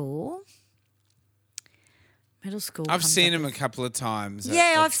School. I've comes seen up them a with- couple of times.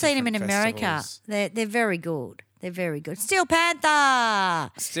 Yeah, at I've seen them in different America. festivals. They're very good. They're very good. Steel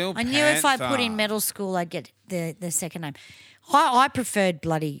Panther. Steel I knew if I put Panther. in Metal School, I'd get the second name. I preferred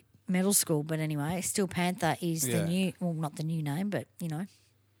bloody Metal School, but anyway, Steel Panther is the new, well, not the new name, but you know,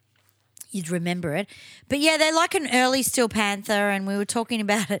 you'd remember it. But yeah, they're like an early Steel Panther, and we were talking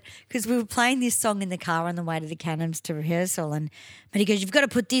about it because we were playing this song in the car on the way to the Cannons to rehearsal, and he goes, "You've got to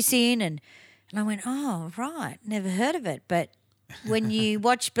put this in," and I went, "Oh, right, never heard of it." But when you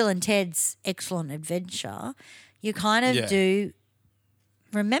watch Bill and Ted's Excellent Adventure, you kind of do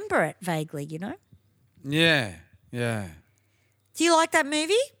remember it vaguely, you know? Yeah, yeah. Do you like that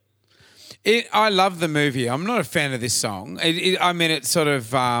movie? I love the movie. I'm not a fan of this song. I mean, it's sort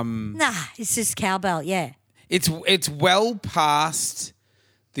of Nah, it's just Cowbell, yeah. it's well past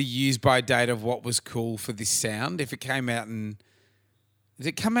the use by date of what was cool for this sound. If it came out did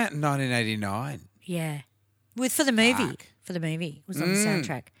it come out in 1989? Yeah. For the movie. Fuck. For the movie. It was on the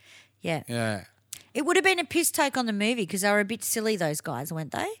soundtrack. Yeah. Yeah. It would have been a piss take on the movie because they were a bit silly, those guys,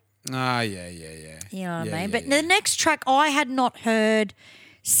 weren't they? Ah, yeah. You know what Yeah, I mean? yeah, But yeah. the next track I had not heard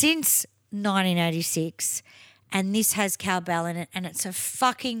since 1986, and this has Cowbell in it, and it's a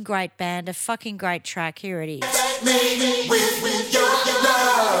fucking great band, a fucking great track. Here it is.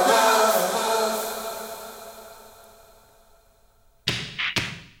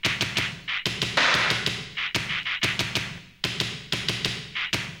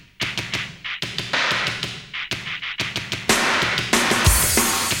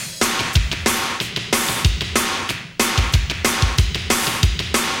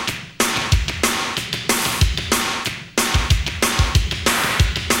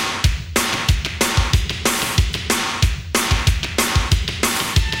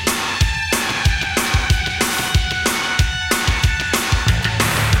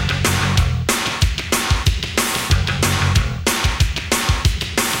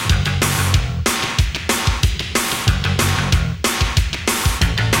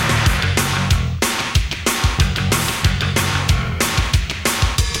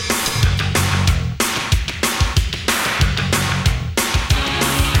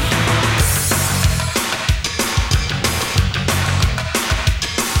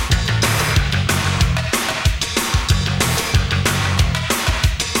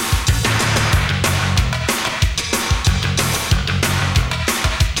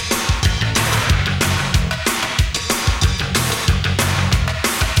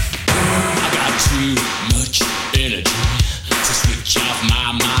 I got too much energy to switch off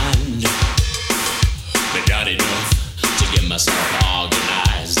my mind, but not enough to get myself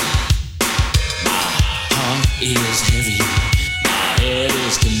organized. My heart is heavy, my head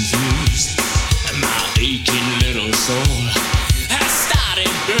is confused, and my aching little soul has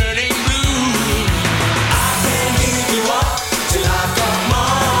started burning blue. I can't give you up till I've got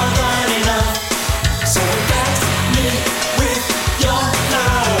more than enough. So get me with your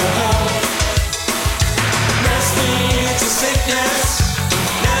love. Nest me into sickness,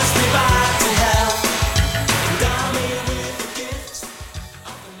 nest me back to hell. Down me with the gifts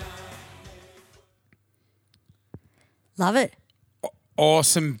of the night. Love it.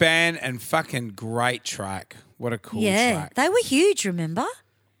 Awesome band and fucking great track. What a cool Yeah. track. They were huge, remember?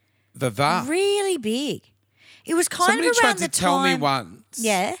 The Really big. It was kind Somebody of tried around to the tell me time. once.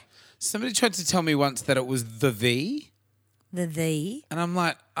 Yeah. Somebody tried to tell me once that it was the. The. And I'm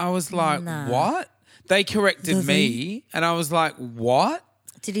like, I was like, Nah. what? They corrected The. me, and I was like, what?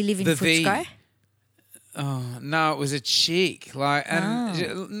 Did he live in The Footscray? Oh, no, it was a chick. Like, and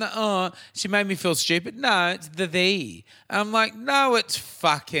she made me feel stupid. No, it's the. And I'm like, no, it's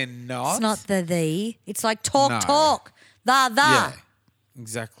fucking not. It's not the. It's like talk, No. talk. Yeah,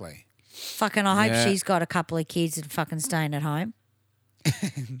 exactly. Fucking, I hope Yeah. she's got a couple of kids and fucking staying at home.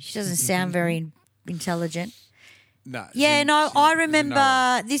 She doesn't sound very intelligent. No. Yeah, she- no, she- I she's a remember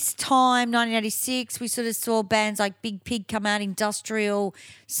no-one. this time, 1986, we sort of saw bands like Big Pig come out, industrial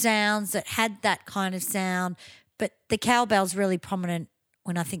sounds that had that kind of sound, but the cowbell's really prominent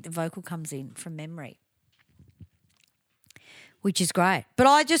when I think the vocal comes in from memory, which is great. But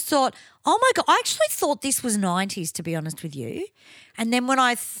I just thought, oh my God, I actually thought this was 90s, to be honest with you. And then when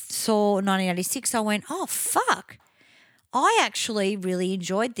I saw 1986, I went, oh, fuck. I actually really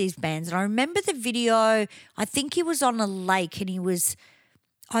enjoyed these bands. And I remember the video, I think he was on a lake and he was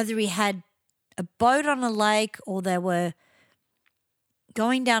either he had a boat on a lake or they were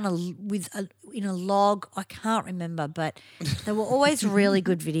going down in a log. I can't remember, but they were always really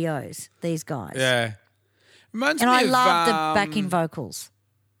good videos, these guys. Yeah. Reminds And me I of, love the backing vocals.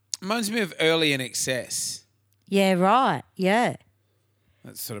 Reminds me of Early in Excess. Yeah, right. Yeah.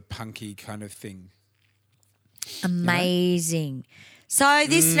 That sort of punky kind of thing. Amazing. So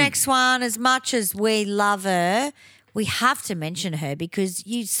this next one, as much as we love her, we have to mention her because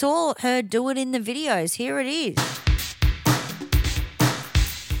you saw her do it in the videos. Here it is.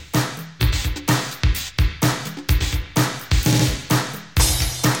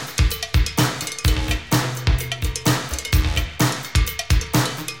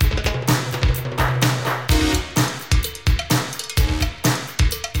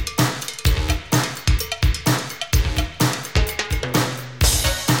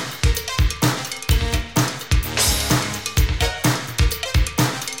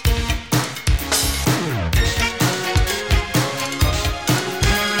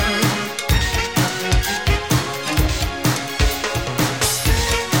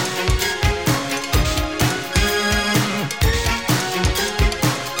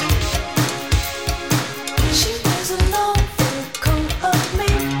 She wears a long fur coat of me,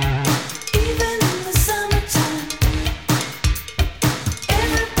 even in the summertime.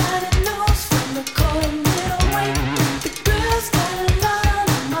 Everybody knows from the cold middle way, the girl's got a lot on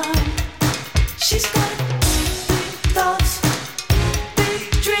her mind. She's got big thoughts, big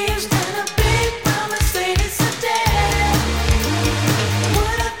dreams, and a big promise waiting so dead.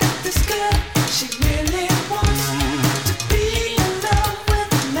 What I bet this girl, she really wants to be in love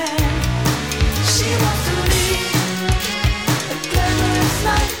with a man. She wants to lead a glamorous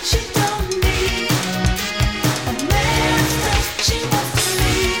life. She don't need a man's touch. She wants to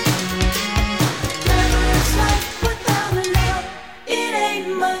lead a glamorous life without a love. It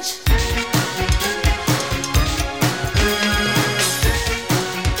ain't much.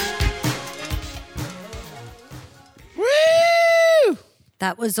 Woo!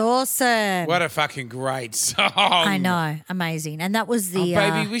 That was awesome. What a fucking great song. I know. Amazing. And that was the...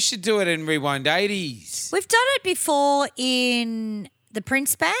 Oh, baby, we should do it in Rewind 80s. we've done it before in the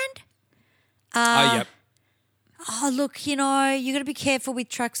Prince Band. Oh, yep. Oh, look, you know, you got to be careful with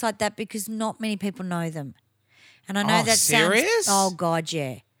tracks like that because not many people know them. And I know Oh, that serious? sounds... Oh, God,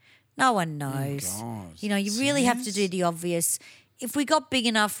 yeah. No one knows. God. You know, you really have to do the obvious. If we got big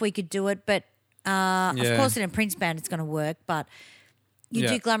enough, we could do it. But, of Yeah. course, in a Prince Band, it's going to work. But you Yeah.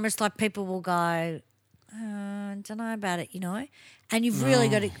 do Glamorous, like people will go, I don't know about it, you know. And you've really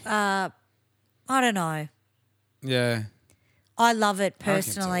got to... I don't know. Yeah. I love it I reckon it's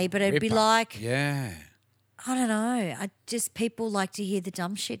a personally, but it'd be ripper. like... Yeah. I don't know. People like to hear the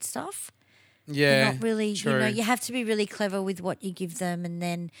dumb shit stuff. Yeah. You're not really, true. you know, you have to be really clever with what you give them and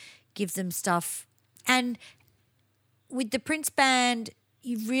then give them stuff. And with the Prince Band,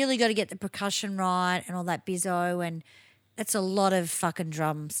 you've really got to get the percussion right and all that bizzo, and that's a lot of fucking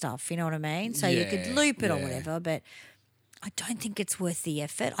drum stuff, you know what I mean? So you could Yeah, loop it or yeah. whatever, but I don't think it's worth the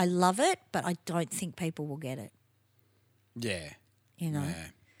effort. I love it, but I don't think people will get it, Yeah. you know? Yeah.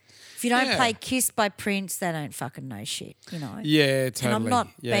 If you don't Yeah. play Kiss by Prince, they don't fucking know shit, you know? Yeah, totally. And I'm not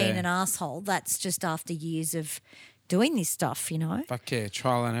yeah. being an asshole. That's just after years of doing this stuff, you know? Fuck yeah,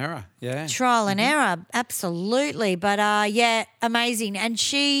 trial and error. Yeah. Trial and error, absolutely. But yeah, amazing. And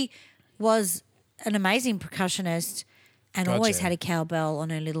she was an amazing percussionist and always Gotcha. had a cowbell on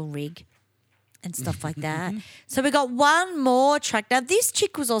her little rig and stuff like that. So we got one more track. Now, this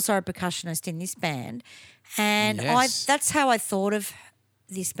chick was also a percussionist in this band. And Yes. that's how I thought of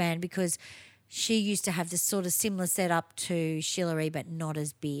this band because she used to have this sort of similar setup to Sheila E, but not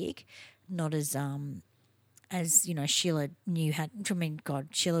as big, not as you know, Sheila knew how. I mean, God,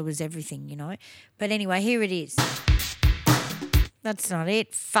 Sheila was everything, you know. But anyway, here it is. That's not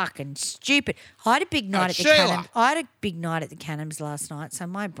it. Fucking stupid. I had a big night at the Sheila. Cannons. I had a big night at the Cannons last night, so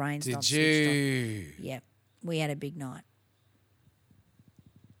my brain's not Did switched on. you? Yep, we had a big night.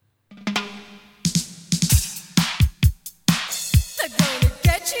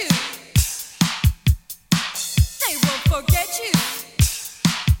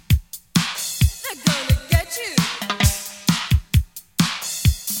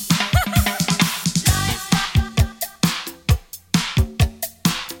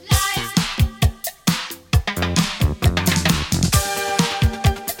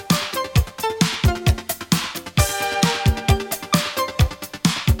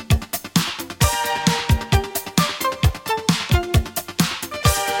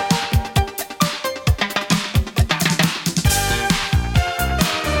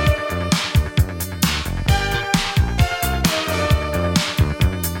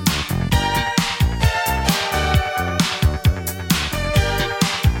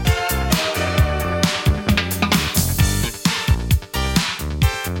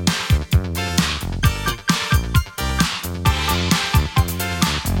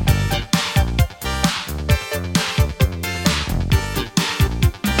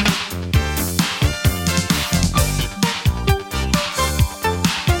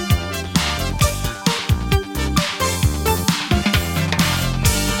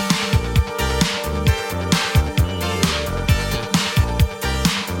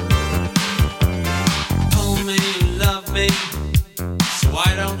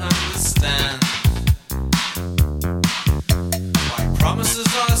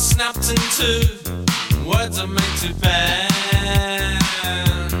 something too. Words are meant to bend.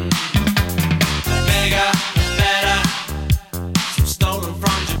 Bigger, better, some stolen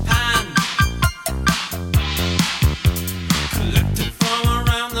from Japan. Collected from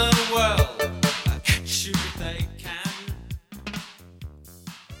around the world. Catch you if they can.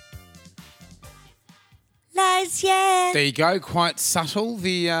 Lies, yeah. There you go. Quite subtle,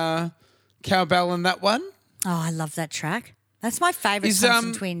 the cowbell in that one. Oh, I love that track. That's my favourite Is,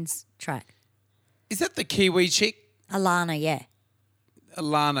 Thompson Twins track. Is that the Kiwi chick? Alana, yeah.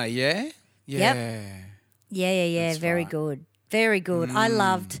 Alana, yeah? Yeah. Yeah. That's Very right. good. Very good.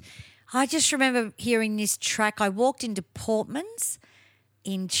 I just remember hearing this track. I walked into Portman's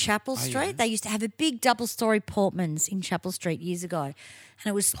in Chapel Street. yeah. They used to have a big double-story Portman's in Chapel Street years ago. And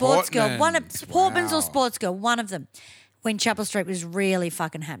it was Sports Girl. Portman's Wow. or Sports Girl, one of them, when Chapel Street was really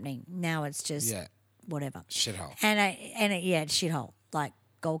fucking happening. Now it's just whatever. Shithole. It's shithole. Like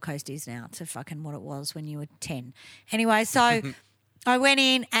Gold Coast is now to fucking what it was when you were 10. Anyway, so I went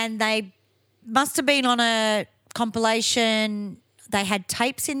in and they must have been on a compilation. They had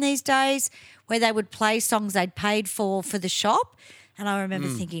tapes in these days where they would play songs they'd paid for the shop. And I remember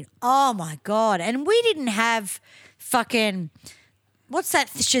thinking, oh, my God. And we didn't have fucking, what's that,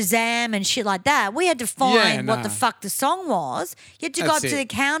 Shazam and shit like that. We had to find what the fuck the song was. You had to go up That's to the it.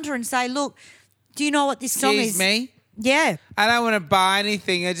 counter and say, look, do you know what this song Excuse is? me? Yeah. I don't want to buy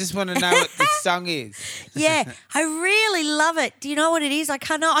anything. I just want to know what this song is. Yeah, I really love it. Do you know what it is? I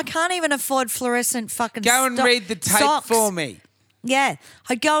can't even afford fluorescent fucking Go and read the tape socks. for me. Yeah,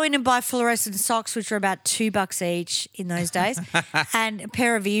 I'd go in and buy fluorescent socks, which were about $2 each in those days, and a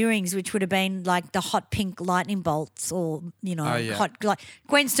pair of earrings, which would have been like the hot pink lightning bolts, or hot. Like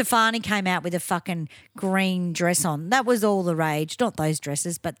Gwen Stefani came out with a fucking green dress on. That was all the rage. Not those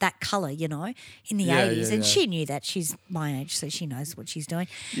dresses, but that colour, in the 80s, and she knew that. She's my age, so she knows what she's doing.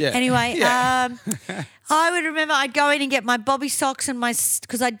 Yeah. Anyway, Yeah. I would remember I'd go in and get my bobby socks and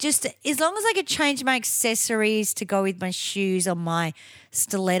because as long as I could change my accessories to go with my shoes or my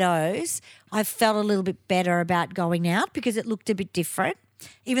stilettos, I felt a little bit better about going out because it looked a bit different,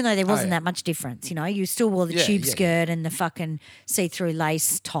 even though there wasn't that much difference. You still wore the tube skirt and the fucking see-through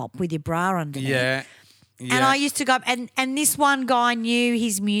lace top with your bra underneath. Yeah. And I used to go up, and this one guy knew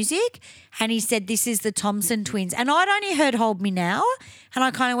his music, and he said, this is the Thompson Twins. And I'd only heard Hold Me Now, and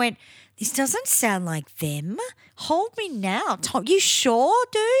I kind of went, this doesn't sound like them. Hold Me Now. You sure,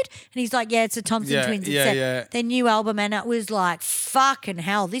 dude? And he's like, yeah, it's the Thompson Twins. It's their new album. And it was like, fucking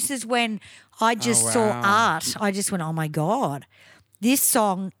hell. This is when I just saw art. I just went, oh, my God. This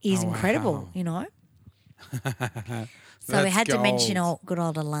song is incredible, So we had to mention good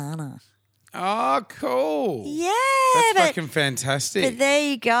old Alana. Oh, cool. Yeah. That's fucking fantastic. But there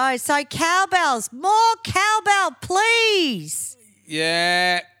you go. So cowbells. More cowbell, please.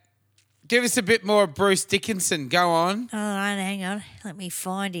 Yeah. Give us a bit more of Bruce Dickinson. Go on. All right, hang on. Let me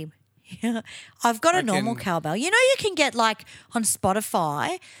find him. I've got a normal cowbell. You can get like on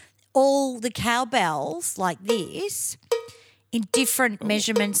Spotify all the cowbells like this in different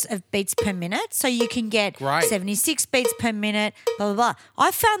measurements of beats per minute. So you can get 76 beats per minute, blah, blah, blah.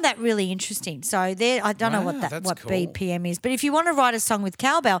 I found that really interesting. So there, I don't know what cool. BPM is, but if you want to write a song with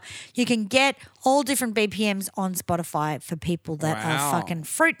cowbell, you can get all different BPMs on Spotify for people that are fucking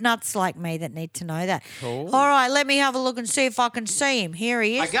fruit nuts like me that need to know that. Cool. All right, let me have a look and see if I can see him. Here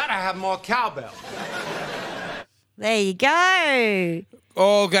he is. I gotta have more cowbell. There you go.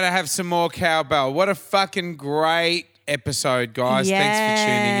 All got to have some more cowbell. What a fucking great episode, guys. Thanks for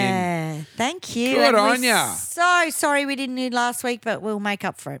tuning in. Thank you. Good And on we're ya. So sorry we didn't do last week, but we'll make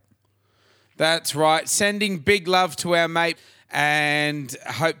up for it. That's right. Sending big love to our mate and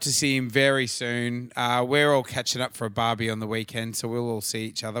hope to see him very soon. We're all catching up for a barbie on the weekend, so we'll all see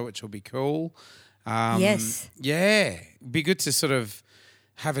each other, which will be cool. Yes. Yeah. Be good to sort of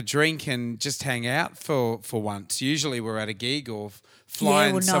have a drink and just hang out for once. Usually we're at a gig or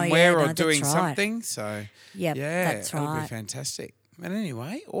flying somewhere or doing something. So, Yep, yeah, that's that'll be right. fantastic. But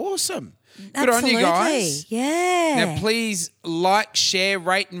anyway, awesome. Absolutely. Good on you guys. Yeah. Now, please like, share,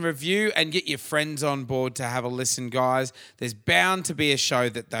 rate and review and get your friends on board to have a listen, guys. There's bound to be a show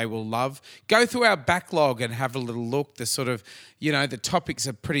that they will love. Go through our backlog and have a little look. The sort of, the topics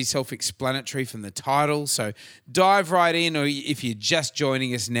are pretty self-explanatory from the title. So dive right in, or if you're just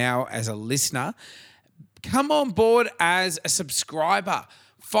joining us now as a listener, come on board as a subscriber.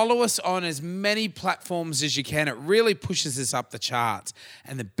 Follow us on as many platforms as you can. It really pushes us up the charts.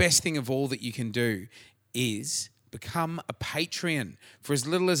 And the best thing of all that you can do is become a Patreon for as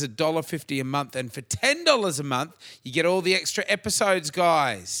little as $1.50 a month. And for $10 a month, you get all the extra episodes,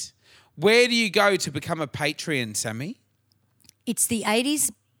 guys. Where do you go to become a Patreon, Sammy? It's the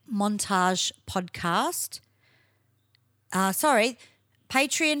 80s Montage Podcast.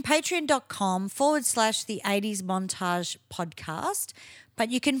 Patreon.com/the 80s Montage Podcast.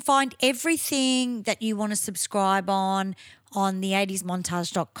 But you can find everything that you want to subscribe on the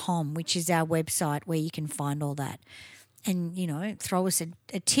 80smontage.com, which is our website where you can find all that. And, you know, throw us a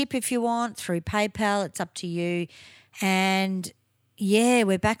tip if you want through PayPal. It's up to you. And, yeah,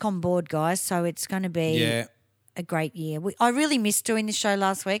 we're back on board, guys. So it's going to be a great year. I really missed doing the show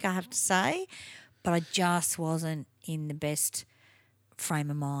last week, I have to say, but I just wasn't in the best frame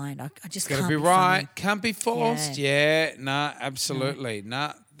of mind. I just can't be right. funny. Can't be forced. Yeah, nah, absolutely.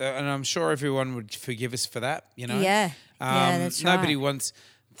 Nah. And I'm sure everyone would forgive us for that, you know. Yeah, that's right. Nobody wants...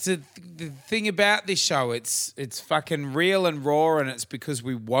 the thing about this show, it's fucking real and raw, and it's because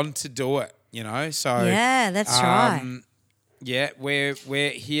we want to do it, you know. So yeah, that's right. Yeah, we're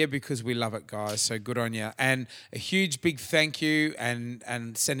here because we love it, guys. So good on you, and a huge big thank you, and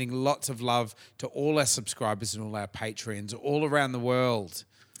sending lots of love to all our subscribers and all our Patreons all around the world.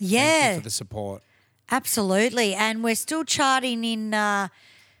 Yeah, thank you for the support. Absolutely, and we're still charting in.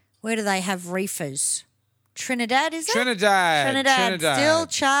 Where do they have reefers? Trinidad, is it? Trinidad. Still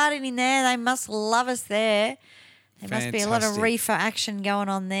charting in there. They must love us there. There must be a lot of Fantastic. reefer action going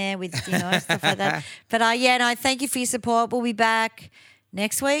on there with, you know, stuff like that. But thank you for your support. We'll be back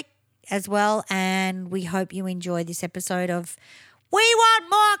next week as well, and we hope you enjoy this episode of We Want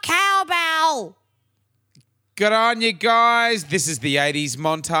More Cowbell. Good on you guys. This is the 80s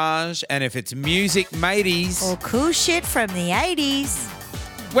Montage, and if it's music mateys, Or cool shit from the 80s.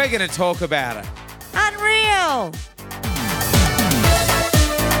 we're going to talk about it. Unreal.